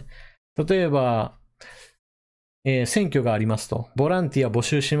ろですよね。例えば、選挙がありますと。ボランティア募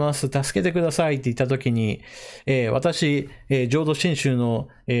集します。助けてくださいって言ったときに、私、浄土真宗の、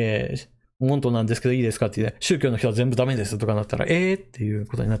門徒なんですけどいいですかって言って、宗教の人は全部ダメですとかなったら、っていう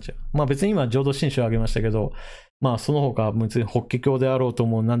ことになっちゃう。別に今、浄土真宗を挙げましたけど、その他、別に法華経であろうと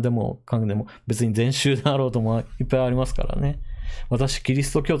も何でもかんでも、別に禅宗であろうともいっぱいありますからね。私、キリ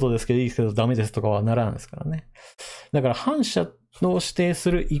スト教徒ですけどいいですけどダメですとかはならんですからね。だから反社を指定す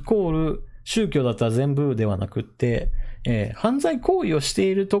るイコール、宗教だったら全部ではなくって、犯罪行為をして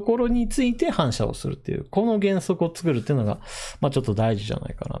いるところについて反射をするっていう、この原則を作るっていうのが、ちょっと大事じゃな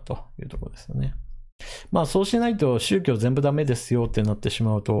いかなというところですよね。そうしないと宗教全部ダメですよってなってし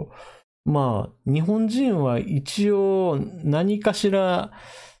まうと、日本人は一応何かしら、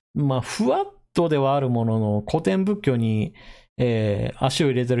ふわっとではあるものの古典仏教に、足を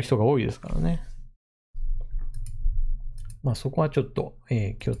入れてる人が多いですからね。そこはちょっと、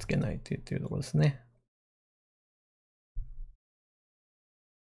気をつけないというところですね。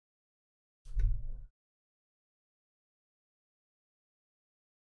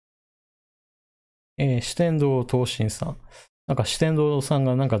四天堂東進さん。なんか四天堂さん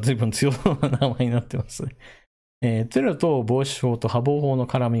がなんか随分強そうな名前になってますね。テロと防止法と破防法の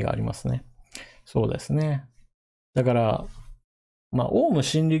絡みがありますね。そうですね。だから、オウム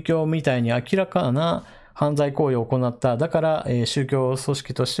真理教みたいに明らかな犯罪行為を行った。だから、宗教組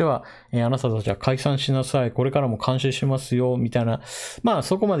織としては、あなたたちは解散しなさい。これからも監視しますよ。みたいな。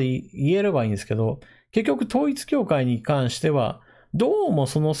そこまで言えればいいんですけど、結局統一教会に関しては、どうも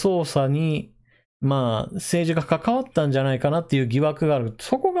その捜査に、政治が関わったんじゃないかなっていう疑惑がある。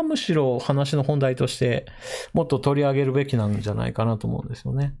そこがむしろ話の本題として、もっと取り上げるべきなんじゃないかなと思うんです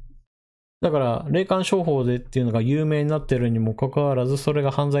よね。だから、霊感商法でっていうのが有名になっているにもかかわらず、それ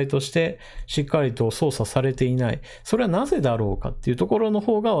が犯罪としてしっかりと捜査されていない。それはなぜだろうかっていうところの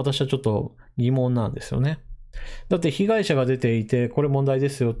方が私はちょっと疑問なんですよね。だって被害者が出ていて、これ問題で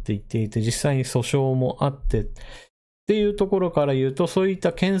すよって言っていて、実際に訴訟もあって、っていうところから言うと、そういっ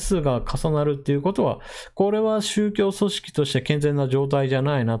た件数が重なるっていうことは、これは宗教組織として健全な状態じゃ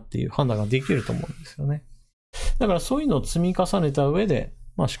ないなっていう判断ができると思うんですよね。だからそういうのを積み重ねた上で、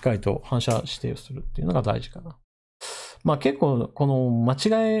しっかりと反射指定をするっていうのが大事かな。結構、この間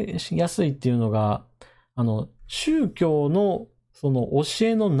違えやすいっていうのが、宗教のその教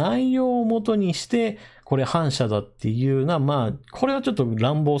えの内容をもとにして、これ反射だっていうのは、これはちょっと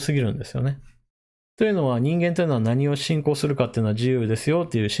乱暴すぎるんですよね。というのは人間というのは何を信仰するかっていうのは自由ですよっ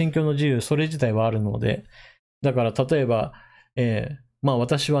ていう信教の自由、それ自体はあるので、だから例えば、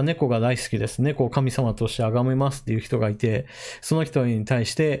私は猫が大好きです。猫を神様として崇めますっていう人がいて、その人に対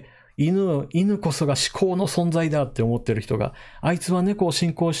して、犬こそが至高の存在だって思ってる人が、あいつは猫を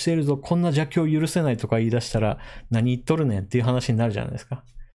信仰しているぞ、こんな邪教を許せないとか言い出したら、何言っとるねんっていう話になるじゃないですか。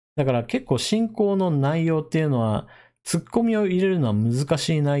だから結構信仰の内容っていうのは、ツッコミを入れるのは難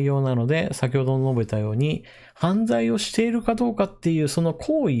しい内容なので、先ほど述べたように、犯罪をしているかどうかっていうその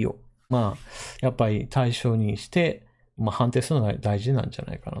行為を、やっぱり対象にして、判定するのが大事なんじゃ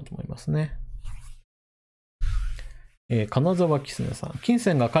ないかなと思いますね。金沢キスネさん。金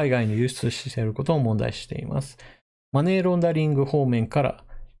銭が海外に流出していることを問題視しています。マネーロンダリング方面から、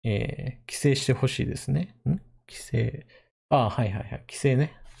規制してほしいですね。規制。はい。規制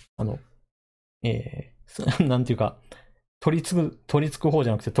ね。なんていうか、取り付く方じ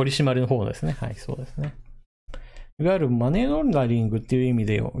ゃなくて取り締まりの方ですね。はい、そうですね。いわゆるマネーロンダリングっていう意味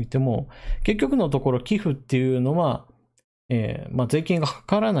でおいても、結局のところ寄付っていうのは、税金がか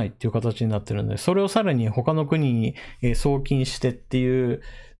からないっていう形になってるので、それをさらに他の国に送金してっていう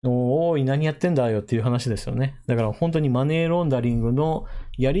のを、おい、何やってんだよっていう話ですよね。だから本当にマネーロンダリングの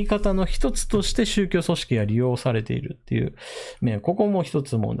やり方の一つとして宗教組織が利用されているっていう面、ここも一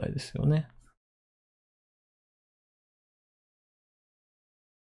つ問題ですよね。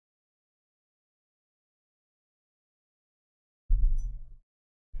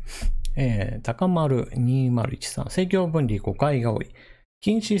高丸2013、政教分離誤解が多い。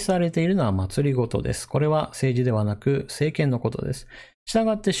禁止されているのは祭りごとです。これは政治ではなく政権のことです。した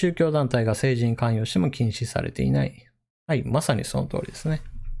がって宗教団体が政治に関与しても禁止されていない。はい、まさにその通りですね。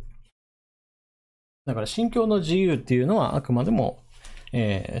だから信教の自由っていうのはあくまでも、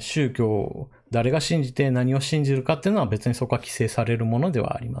宗教を誰が信じて何を信じるかっていうのは別にそこは規制されるもので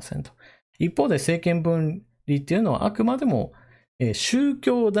はありませんと。一方で政権分離っていうのはあくまでも宗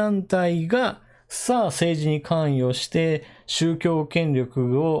教団体がさあ政治に関与して宗教権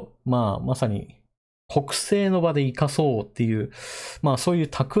力をまさに国政の場で生かそうっていうそういう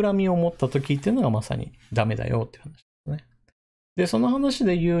企みを持った時っていうのがまさにダメだよっていう話ですね。で、その話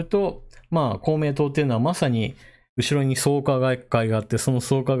で言うと公明党っていうのはまさに後ろに創価学会があって、その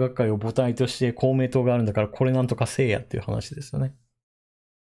創価学会を母体として公明党があるんだからこれなんとかせえやっていう話ですよね。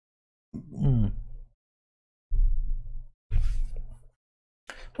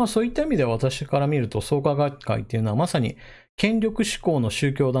そういった意味では私から見ると創価学会っていうのはまさに権力志向の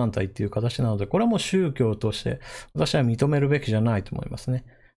宗教団体っていう形なので、これはもう宗教として私は認めるべきじゃないと思いますね。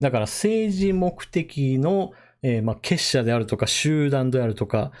だから政治目的の、結社であるとか集団であると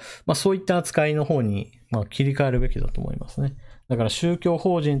か、そういった扱いの方に、切り替えるべきだと思いますね。だから宗教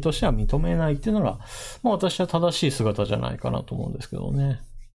法人としては認めないっていうのが、私は正しい姿じゃないかなと思うんですけどね。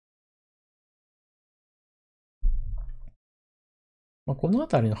このあ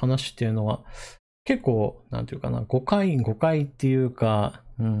たりの話っていうのは結構なんていうかな、誤解っていうか、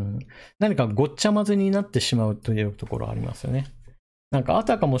何かごっちゃ混ぜになってしまうというところありますよね。なんかあ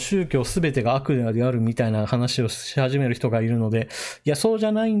たかも宗教すべてが悪であるみたいな話をし始める人がいるので、いやそうじ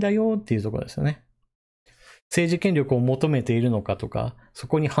ゃないんだよっていうところですよね。政治権力を求めているのかとか、そ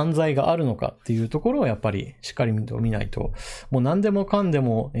こに犯罪があるのかっていうところをやっぱりしっかり見ないと、もう何でもかんで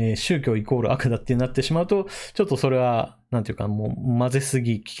も、宗教イコール悪だってなってしまうと、ちょっとそれは、なんていうかもう混ぜす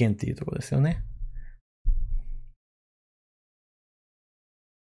ぎ危険っていうところですよね。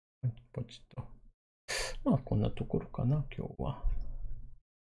ポチッと。こんなところかな、今日は。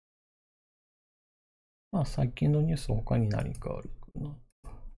最近のニュース他に何かあるかな。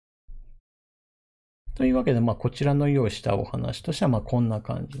というわけで、こちらの用意したお話としては、こんな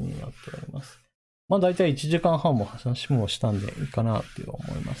感じになっております。だいたい1時間半も話もしたんでいいかなって思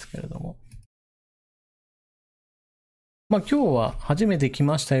いますけれども。今日は初めて来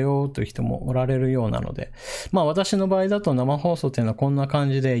ましたよという人もおられるようなので、私の場合だと生放送っていうのはこんな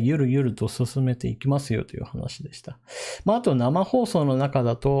感じでゆるゆると進めていきますよという話でした。あと生放送の中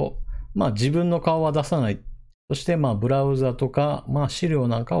だと、自分の顔は出さない。そしてブラウザとか資料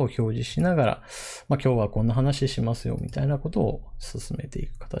なんかを表示しながら、今日はこんな話しますよみたいなことを進めてい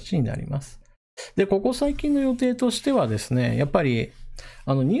く形になります。で、ここ最近の予定としてはですね、やっぱり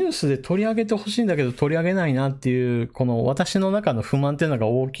ニュースで取り上げてほしいんだけど取り上げないなっていうこの私の中の不満っていうのが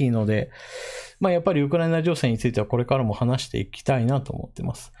大きいので、やっぱりウクライナ情勢についてはこれからも話していきたいなと思って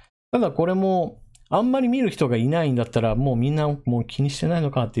ます。ただこれもあんまり見る人がいないんだったらもうみんなもう気にしてない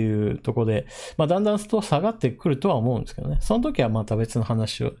のかっていうところで、だんだんと下がってくるとは思うんですけどね。その時はまた別の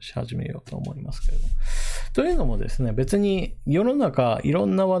話をし始めようと思いますけれども。というのもですね、別に世の中いろ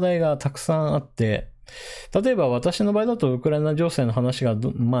んな話題がたくさんあって、例えば私の場合だとウクライナ情勢の話が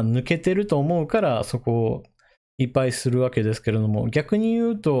抜けてると思うからそこをいっぱいするわけですけれども、逆に言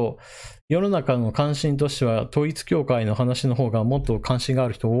うと世の中の関心としては統一教会の話の方がもっと関心があ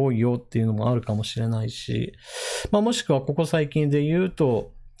る人多いよっていうのもあるかもしれないし、もしくはここ最近で言う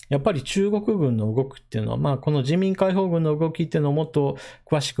と、やっぱり中国軍の動きっていうのは、まあこの人民解放軍の動きっていうのをもっと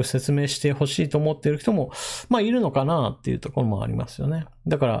詳しく説明してほしいと思っている人も、まあいるのかなっていうところもありますよね。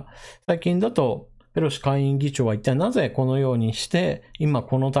だから最近だと、ペロシ下院議長は一体なぜこのようにして今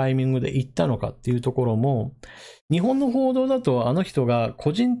このタイミングで言ったのかっていうところも、日本の報道だとあの人が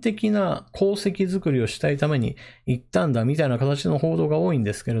個人的な功績作りをしたいために言ったんだみたいな形の報道が多いん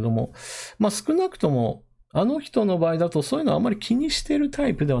ですけれども、まあ少なくともあの人の場合だとそういうのはあまり気にしているタ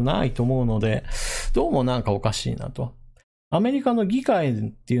イプではないと思うので、どうもなんかおかしいなと。アメリカの議会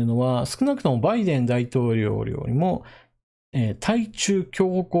っていうのは少なくともバイデン大統領よりも、対中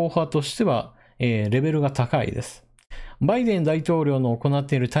強硬派としてはレベルが高いです。バイデン大統領の行っ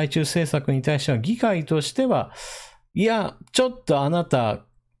ている対中政策に対しては議会としては、いや、ちょっとあなた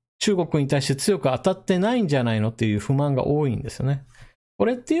中国に対して強く当たってないんじゃないのっていう不満が多いんですよね。こ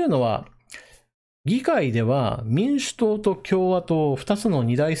れっていうのは、議会では民主党と共和党2つの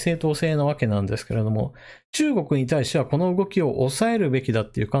二大政党制なわけなんですけれども、中国に対してはこの動きを抑えるべきだっ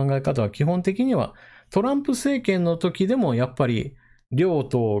ていう考え方は基本的にはトランプ政権の時でもやっぱり両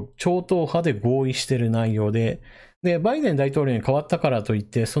党超党派で合意している内容で、バイデン大統領に変わったからといっ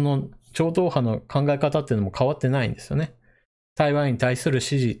て、その超党派の考え方っていうのも変わってないんですよね。台湾に対する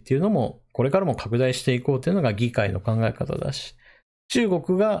支持っていうのも、これからも拡大していこうというのが議会の考え方だし、中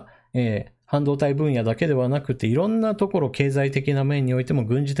国が、半導体分野だけではなくて、いろんなところ、経済的な面においても、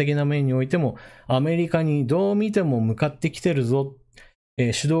軍事的な面においても、アメリカにどう見ても向かってきてるぞ。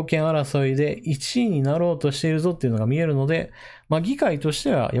主導権争いで1位になろうとしているぞっていうのが見えるので、まあ議会とし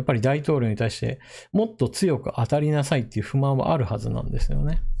てはやっぱり大統領に対してもっと強く当たりなさいっていう不満はあるはずなんですよ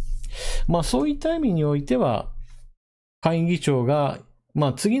ね。まあそういった意味においては、下院議長が、ま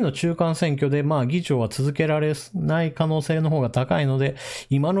あ次の中間選挙でまあ議長は続けられない可能性の方が高いので、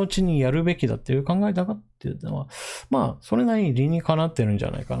今のうちにやるべきだっていう考え方っていうのは、まあそれなりに理にかなってるんじ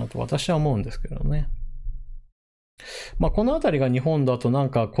ゃないかなと私は思うんですけどね。まあこのあたりが日本だとな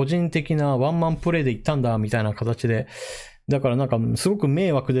んか個人的なワンマンプレイで行ったんだみたいな形で、だからなんかすごく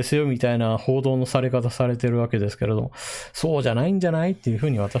迷惑ですよみたいな報道のされ方されてるわけですけれども、そうじゃないんじゃないっていうふう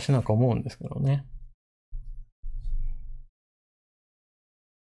に私なんか思うんですけどね。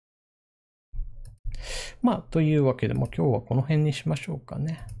まあというわけでも今日はこの辺にしましょうか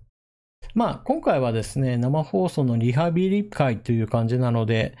ね。まあ今回はですね、生放送のリハビリ会という感じなの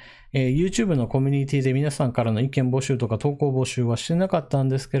で、YouTube のコミュニティで皆さんからの意見募集とか投稿募集はしてなかったん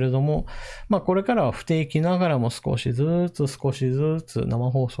ですけれども、まあこれからは不定期ながらも少しずつ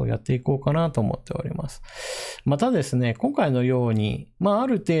生放送をやっていこうかなと思っております。またですね、今回のように、まああ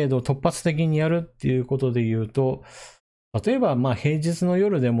る程度突発的にやるっていうことで言うと、例えばまあ平日の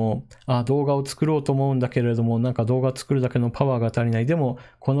夜でも動画を作ろうと思うんだけれども、なんか動画作るだけのパワーが足りない、でも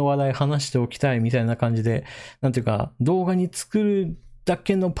この話題話しておきたいみたいな感じで、なんていうか動画に作るだ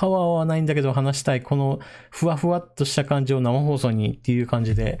けのパワーはないんだけど話したい、このふわふわっとした感じを生放送にっていう感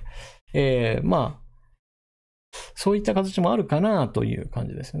じで、まあそういった形もあるかなという感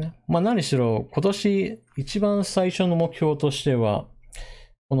じですね。まあ何しろ今年一番最初の目標としては、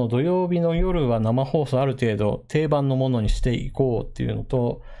この土曜日の夜は生放送ある程度定番のものにしていこうっていうの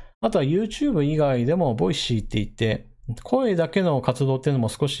と、あとは YouTube 以外でも Voicy って言って、声だけの活動っていうのも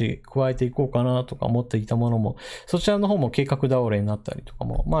少し加えていこうかなとか思っていたものも、そちらの方も計画倒れになったりとか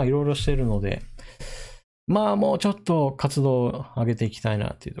も、まあいろいろしてるので、まあもうちょっと活動を上げていきたい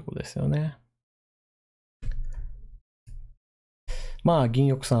なっていうところですよね。まあ銀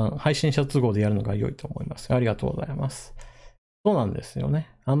翼さん、配信者都合でやるのが良いと思います。ありがとうございます。そうなんですよね。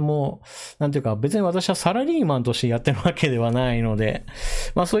なんていうか別に私はサラリーマンとしてやってるわけではないので、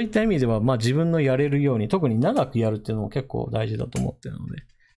まあそういった意味ではまあ自分のやれるように、特に長くやるっていうのも結構大事だと思ってるので。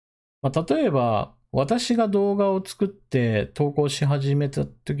まあ例えば私が動画を作って投稿し始めた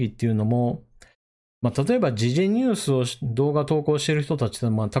時っていうのも、まあ例えば時事ニュースを動画投稿してる人たちって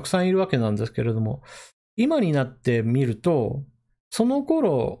まあたくさんいるわけなんですけれども、今になってみると、その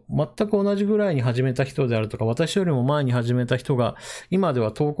頃、全く同じぐらいに始めた人であるとか、私よりも前に始めた人が、今で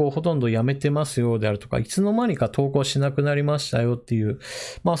は投稿ほとんどやめてますよであるとか、いつの間にか投稿しなくなりましたよっていう、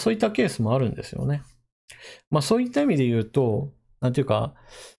まあそういったケースもあるんですよね。まあそういった意味で言うと、なんていうか、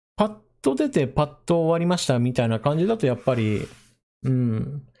パッと出てパッと終わりましたみたいな感じだとやっぱり、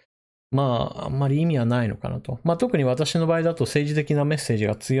まああんまり意味はないのかなと。まあ特に私の場合だと政治的なメッセージ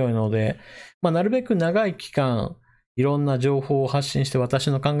が強いので、まあなるべく長い期間、いろんな情報を発信して私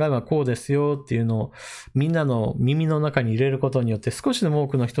の考えはこうですよっていうのをみんなの耳の中に入れることによって少しでも多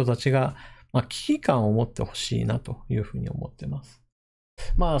くの人たちが危機感を持ってほしいなというふうに思ってます。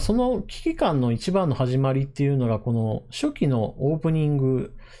まあその危機感の一番の始まりっていうのがこの初期のオープニン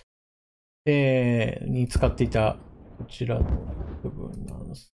グ、に使っていたこちらの部分なん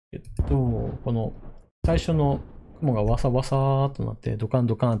ですこの最初の雲がワサワサーっとなってドカン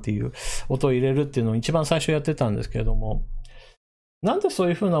ドカンっていう音を入れるっていうのを一番最初やってたんですけれども、なんでそう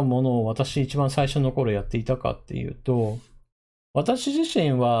いう風なものを私一番最初の頃やっていたかっていうと、私自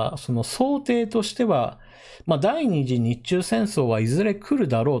身はその想定としては、第二次日中戦争はいずれ来る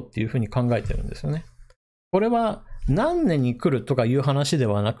だろうっていう風に考えてるんですよね。これは何年に来るとかいう話で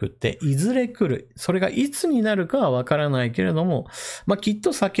はなくて、いずれ来る。それがいつになるかはわからないけれども、きっ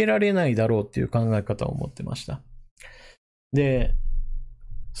と避けられないだろうっていう考え方を持ってました。で、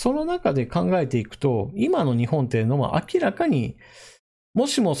その中で考えていくと、今の日本っていうのは明らかに、も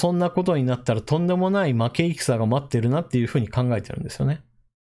しもそんなことになったらとんでもない負け戦が待ってるなっていうふうに考えてるんですよね。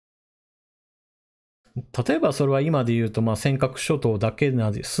例えばそれは今で言うと、尖閣諸島だけ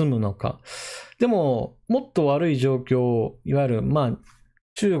で済むのか。でも、もっと悪い状況、いわゆる、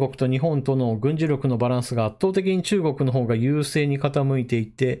中国と日本との軍事力のバランスが圧倒的に中国の方が優勢に傾いてい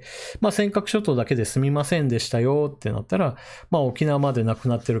て、尖閣諸島だけで済みませんでしたよってなったら、沖縄までなく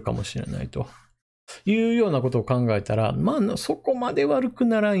なってるかもしれないというようなことを考えたら、そこまで悪く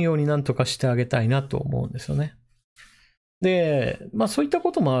ならんようになんとかしてあげたいなと思うんですよね。で、そういった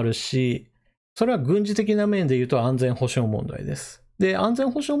こともあるし、それは軍事的な面で言うと安全保障問題です。で、安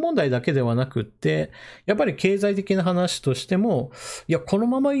全保障問題だけではなくって、やっぱり経済的な話としても、いや、この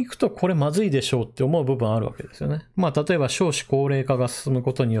まま行くとこれまずいでしょうって思う部分あるわけですよね。例えば少子高齢化が進む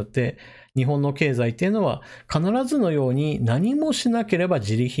ことによって、日本の経済っていうのは必ずのように何もしなければ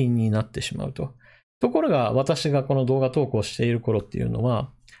自利品になってしまうと。ところが私がこの動画投稿している頃っていうの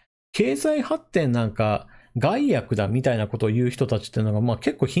は、経済発展なんか害悪だみたいなことを言う人たちっていうのが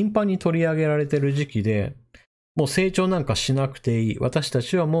結構頻繁に取り上げられてる時期で、もう成長なんかしなくていい。私た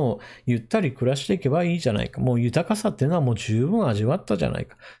ちはもうゆったり暮らしていけばいいじゃないか。もう豊かさっていうのはもう十分味わったじゃない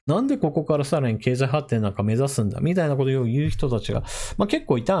か。なんでここからさらに経済発展なんか目指すんだみたいなことを言う人たちが、結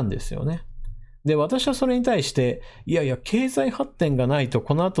構いたんですよね。で、私はそれに対して、いやいや、経済発展がないと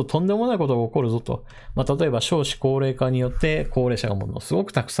この後とんでもないことが起こるぞと。例えば少子高齢化によって高齢者がものすご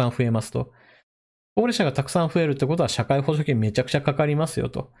くたくさん増えますと。高齢者がたくさん増えるってことは社会保障金めちゃくちゃかかりますよ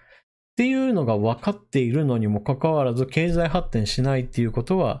と。っていうのが分かっているのにもかかわらず経済発展しないっていうこ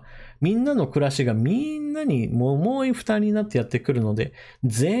とは、みんなの暮らしがみんなに重い負担になってやってくるので、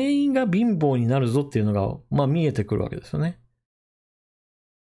全員が貧乏になるぞっていうのが、見えてくるわけですよね。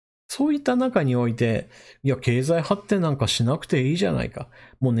そういった中において、いや、経済発展なんかしなくていいじゃないか。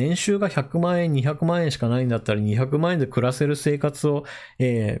もう年収が100万円、200万円しかないんだったら200万円で暮らせる生活を、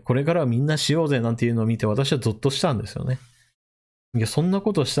これからはみんなしようぜなんていうのを見て私はゾッとしたんですよね。いや、そんな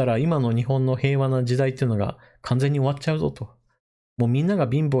ことしたら今の日本の平和な時代っていうのが完全に終わっちゃうぞと。もうみんなが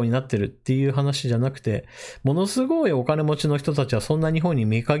貧乏になってるっていう話じゃなくて、ものすごいお金持ちの人たちはそんな日本に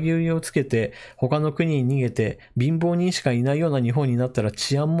目限りをつけて、他の国に逃げて、貧乏人しかいないような日本になったら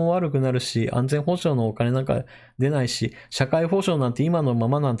治安も悪くなるし、安全保障のお金なんか出ないし、社会保障なんて今のま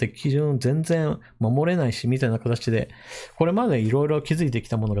まなんて基準全然守れないし、みたいな形で、これまでいろいろ築いてき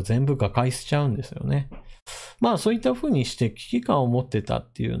たものが全部瓦解しちゃうんですよね。そういった風にして危機感を持ってた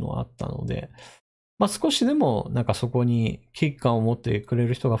っていうのはあったので、少しでもなんかそこに危機感を持ってくれ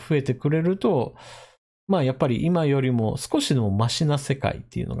る人が増えてくれると、やっぱり今よりも少しでもマシな世界っ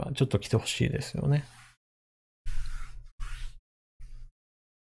ていうのがちょっと来てほしいですよね。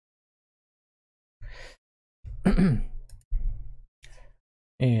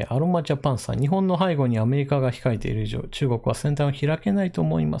アロマジャパンさん、日本の背後にアメリカが控えている以上、中国は先端を開けないと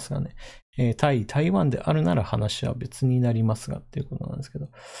思いますがね、台湾であるなら話は別になりますがっていうことなんですけど、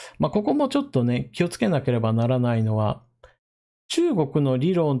ここもちょっとね、気をつけなければならないのは、中国の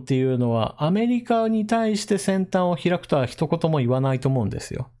理論っていうのはアメリカに対して先端を開くとは一言も言わないと思うんで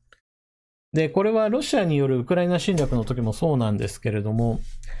すよ。で、これはロシアによるウクライナ侵略の時もそうなんですけれども、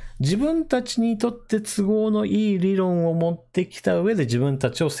自分たちにとって都合のいい理論を持ってきた上で自分た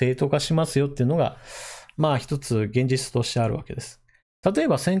ちを正当化しますよっていうのが、一つ現実としてあるわけです。例え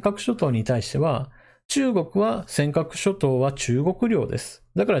ば尖閣諸島に対しては、中国は尖閣諸島は中国領です。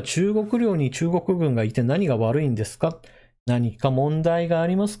だから中国領に中国軍がいて何が悪いんですか？何か問題があ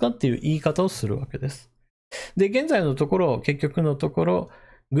りますかっていう言い方をするわけです。で、現在のところ、結局のところ、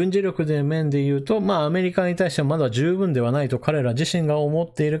軍事力で面で言うと、アメリカに対してはまだ十分ではないと彼ら自身が思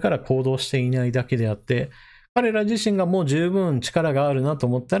っているから行動していないだけであって、彼ら自身がもう十分力があるなと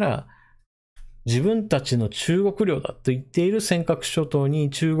思ったら、自分たちの中国領だと言っている尖閣諸島に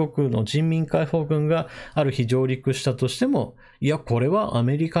中国の人民解放軍がある日上陸したとしても、いや、これはア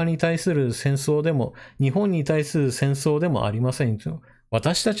メリカに対する戦争でも、日本に対する戦争でもありません。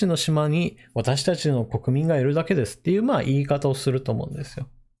私たちの島に私たちの国民がいるだけですっていう言い方をすると思うんですよ。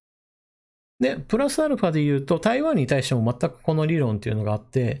で、プラスアルファで言うと、台湾に対しても全くこの理論っていうのがあっ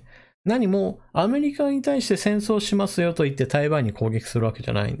て、何もアメリカに対して戦争しますよと言って台湾に攻撃するわけ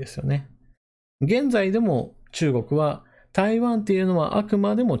じゃないんですよね。現在でも中国は台湾っていうのはあく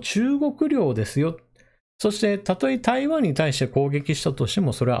までも中国領ですよ。そして、たとえ台湾に対して攻撃したとして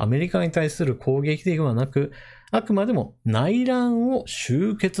も、それはアメリカに対する攻撃ではなく、あくまでも内乱を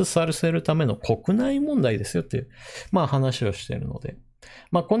終結させるための国内問題ですよっていう、話をしているので。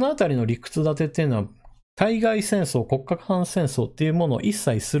このあたりの理屈立てっていうのは、対外戦争、国家間戦争っていうものを一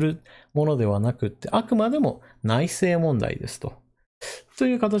切するものではなくって、あくまでも内政問題ですと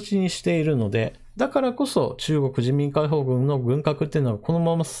いう形にしているので、だからこそ中国人民解放軍の軍拡っていうのはこの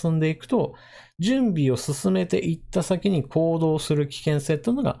まま進んでいくと、準備を進めていった先に行動する危険性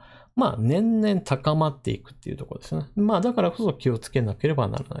というのが、年々高まっていくっていうところですね。だからこそ気をつけなければ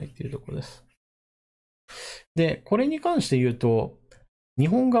ならないっていうところです。で、これに関して言うと、日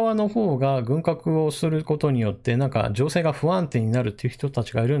本側の方が軍拡をすることによって情勢が不安定になるっていう人た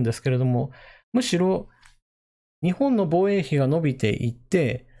ちがいるんですけれども、むしろ日本の防衛費が伸びていっ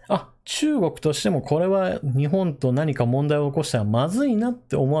て、中国としてもこれは日本と何か問題を起こしたらまずいなっ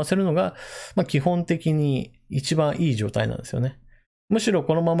て思わせるのが、基本的に一番いい状態なんですよね。むしろ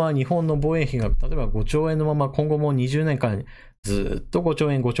このまま日本の防衛費が例えば5兆円のまま今後も20年間ずっと5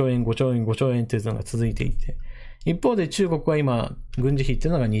兆円、5兆円、5兆円、5兆円っていうのが続いていて、一方で中国は今、軍事費ってい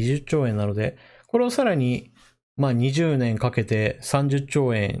うのが20兆円なので、これをさらに、20年かけて30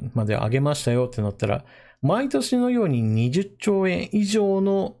兆円まで上げましたよってなったら、毎年のように20兆円以上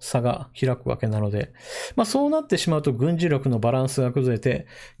の差が開くわけなので、そうなってしまうと軍事力のバランスが崩れて、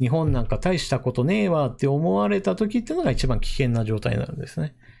日本なんか大したことねえわって思われた時っていうのが一番危険な状態になるんです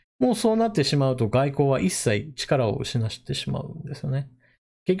ね。もうそうなってしまうと外交は一切力を失ってしまうんですよね。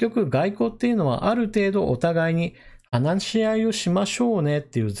結局外交っていうのはある程度お互いに話し合いをしましょうねっ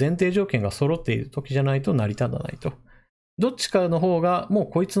ていう前提条件が揃っている時じゃないと成り立たないと。どっちかの方がもう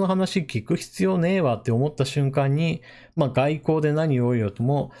こいつの話聞く必要ねえわって思った瞬間に、外交で何を言おうと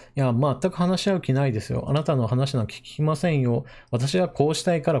も、いや、全く話し合う気ないですよ。あなたの話なんか聞きませんよ。私はこうし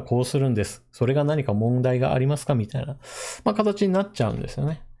たいからこうするんです。それが何か問題がありますかみたいな、形になっちゃうんですよ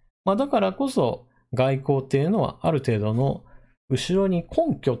ね。だからこそ外交っていうのはある程度の後ろに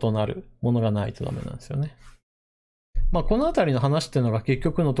根拠となるものがないとダメなんですよね。このあたりの話っていうのが結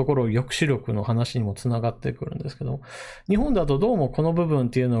局のところ抑止力の話にもつながってくるんですけど、日本だとどうもこの部分っ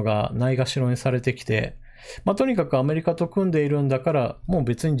ていうのがないがしろにされてきて、とにかくアメリカと組んでいるんだから、もう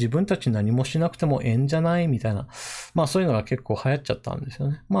別に自分たち何もしなくてもええんじゃないみたいな、そういうのが結構流行っちゃったんですよ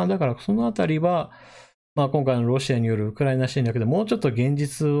ね。だからそのあたりは、今回のロシアによるウクライナ侵略でもうちょっと現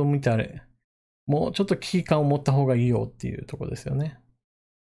実を見たら、もうちょっと危機感を持った方がいいよっていうところですよね。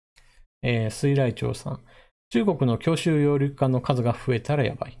水来町さん。中国の強襲揚陸艦の数が増えたら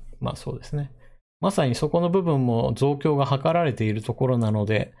やばい。そうですね。まさにそこの部分も増強が図られているところなの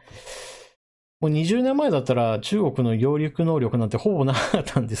で、もう20年前だったら中国の揚陸能力なんてほぼなかっ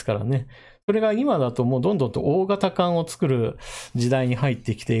たんですからね。それが今だともうどんどんと大型艦を作る時代に入っ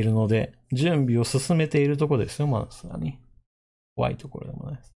てきているので、準備を進めているところですよ、まさに。怖いところでも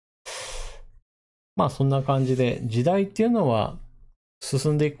ないです。そんな感じで、時代っていうのは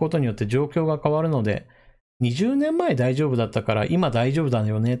進んでいくことによって状況が変わるので、20年前大丈夫だったから今大丈夫だ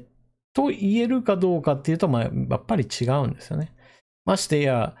よねと言えるかどうかっていうと、やっぱり違うんですよね。まして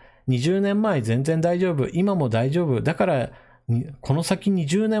や、20年前全然大丈夫、今も大丈夫、だからこの先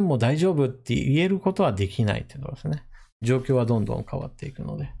20年も大丈夫って言えることはできないっていうことですね。状況はどんどん変わっていく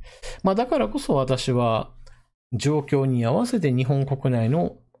ので。だからこそ私は状況に合わせて日本国内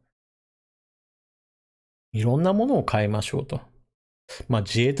のいろんなものを変えましょうと。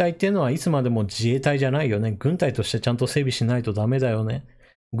自衛隊っていうのはいつまでも自衛隊じゃないよね。軍隊としてちゃんと整備しないとダメだよね。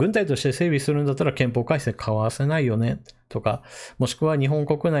軍隊として整備するんだったら憲法改正交わせないよね。とか、もしくは日本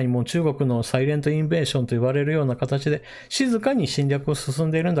国内にも中国のサイレントインベーションと言われるような形で静かに侵略を進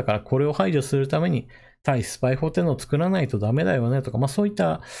んでいるんだから、これを排除するために対スパイ法っていうのを作らないとダメだよね。とか、そういっ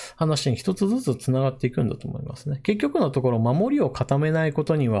た話に一つずつつながっていくんだと思いますね。結局のところ、守りを固めないこ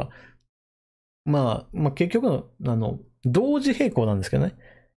とには、結局の、同時並行なんですけどね。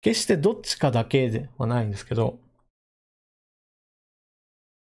決してどっちかだけではないんですけど、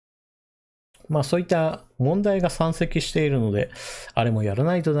そういった問題が山積しているので、あれもやら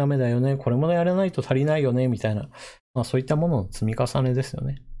ないとダメだよね、これもやらないと足りないよね、みたいな、そういったものの積み重ねですよ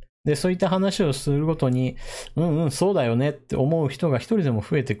ね。で、そういった話をするごとに、そうだよねって思う人が一人でも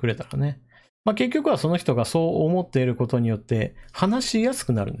増えてくれたらね。結局はその人がそう思っていることによって話しやす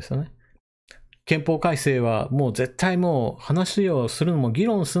くなるんですよね。憲法改正はもう絶対もう話をするのも議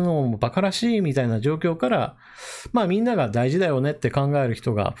論するのも馬鹿らしいみたいな状況から、まあみんなが大事だよねって考える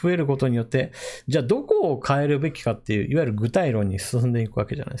人が増えることによって、じゃあどこを変えるべきかっていう、いわゆる具体論に進んでいくわ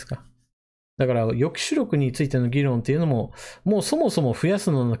けじゃないですか。だから抑止力についての議論っていうのも、もうそもそも増や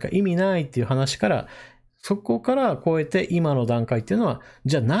すのなんか意味ないっていう話から、そこから超えて今の段階っていうのは、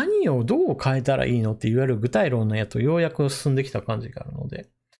じゃあ何をどう変えたらいいのっていわゆる具体論のやとようやく進んできた感じがあるので。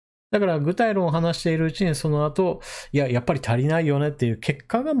だから具体論を話しているうちにその後、やっぱり足りないよねっていう結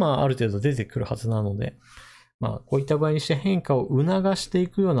果がある程度出てくるはずなので、こういった場合にして変化を促してい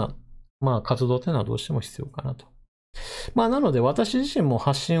くような、活動っていうのはどうしても必要かなと。なので私自身も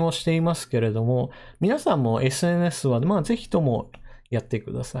発信をしていますけれども、皆さんも SNS はぜひともやって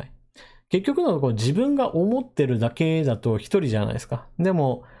ください。結局のところ自分が思ってるだけだと一人じゃないですか。で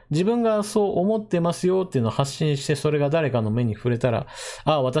も自分がそう思ってますよっていうのを発信してそれが誰かの目に触れたら、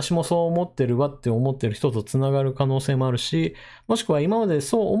私もそう思ってるわって思ってる人とつながる可能性もあるし、もしくは今まで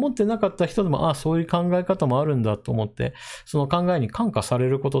そう思ってなかった人でも、そういう考え方もあるんだと思って、その考えに感化され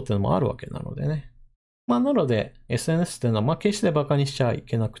ることっていうのもあるわけなのでね。なので SNS っていうのは決して馬鹿にしちゃい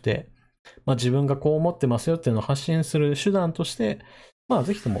けなくて、自分がこう思ってますよっていうのを発信する手段として、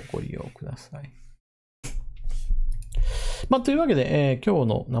ぜひともご利用ください。というわけで、今日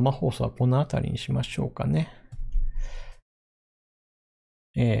の生放送はこの辺りにしましょうかね。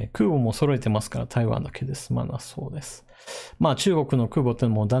空母も揃えてますから台湾だけで済まなそうです。中国の空母っていう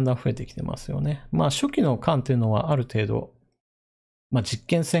のもだんだん増えてきてますよね。初期の艦っていうのはある程度、実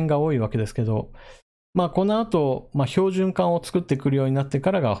験船が多いわけですけど、この後、標準艦を作ってくるようになって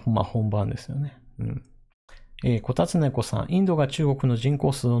からが、本番ですよね。こたつねこさん、インドが中国の人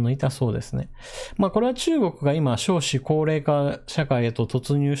口数を抜いたそうですね。これは中国が今少子高齢化社会へと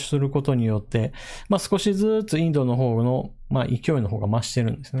突入することによって、少しずつインドの方の、勢いの方が増して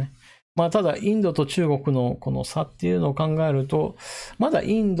るんですね。ただインドと中国のこの差っていうのを考えると、まだ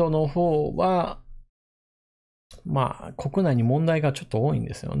インドの方は、国内に問題がちょっと多いん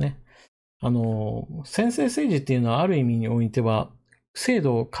ですよね。専制政治っていうのはある意味においては、制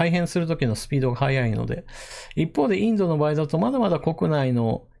度を改変するときのスピードが速いので、一方でインドの場合だとまだまだ国内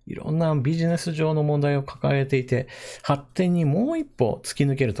のいろんなビジネス上の問題を抱えていて、発展にもう一歩突き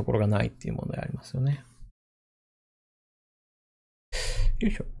抜けるところがないっていう問題ありますよね。よ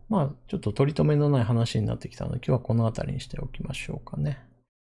いしょ。ちょっと取り留めのない話になってきたので、今日はこの辺りにしておきましょうかね。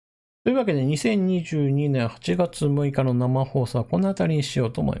というわけで、2022年8月6日の生放送はこの辺りにしよ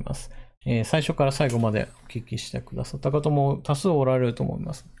うと思います。最初から最後までお聞きしてくださった方も多数おられると思い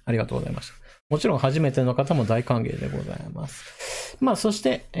ます。ありがとうございました。もちろん初めての方も大歓迎でございます。そし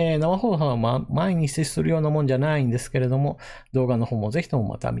て、生放送は毎日するようなもんじゃないんですけれども、動画の方もぜひとも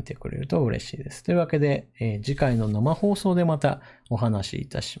また見てくれると嬉しいです。というわけで、次回の生放送でまたお話しい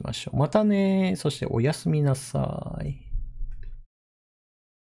たしましょう。またね。そしておやすみなさい。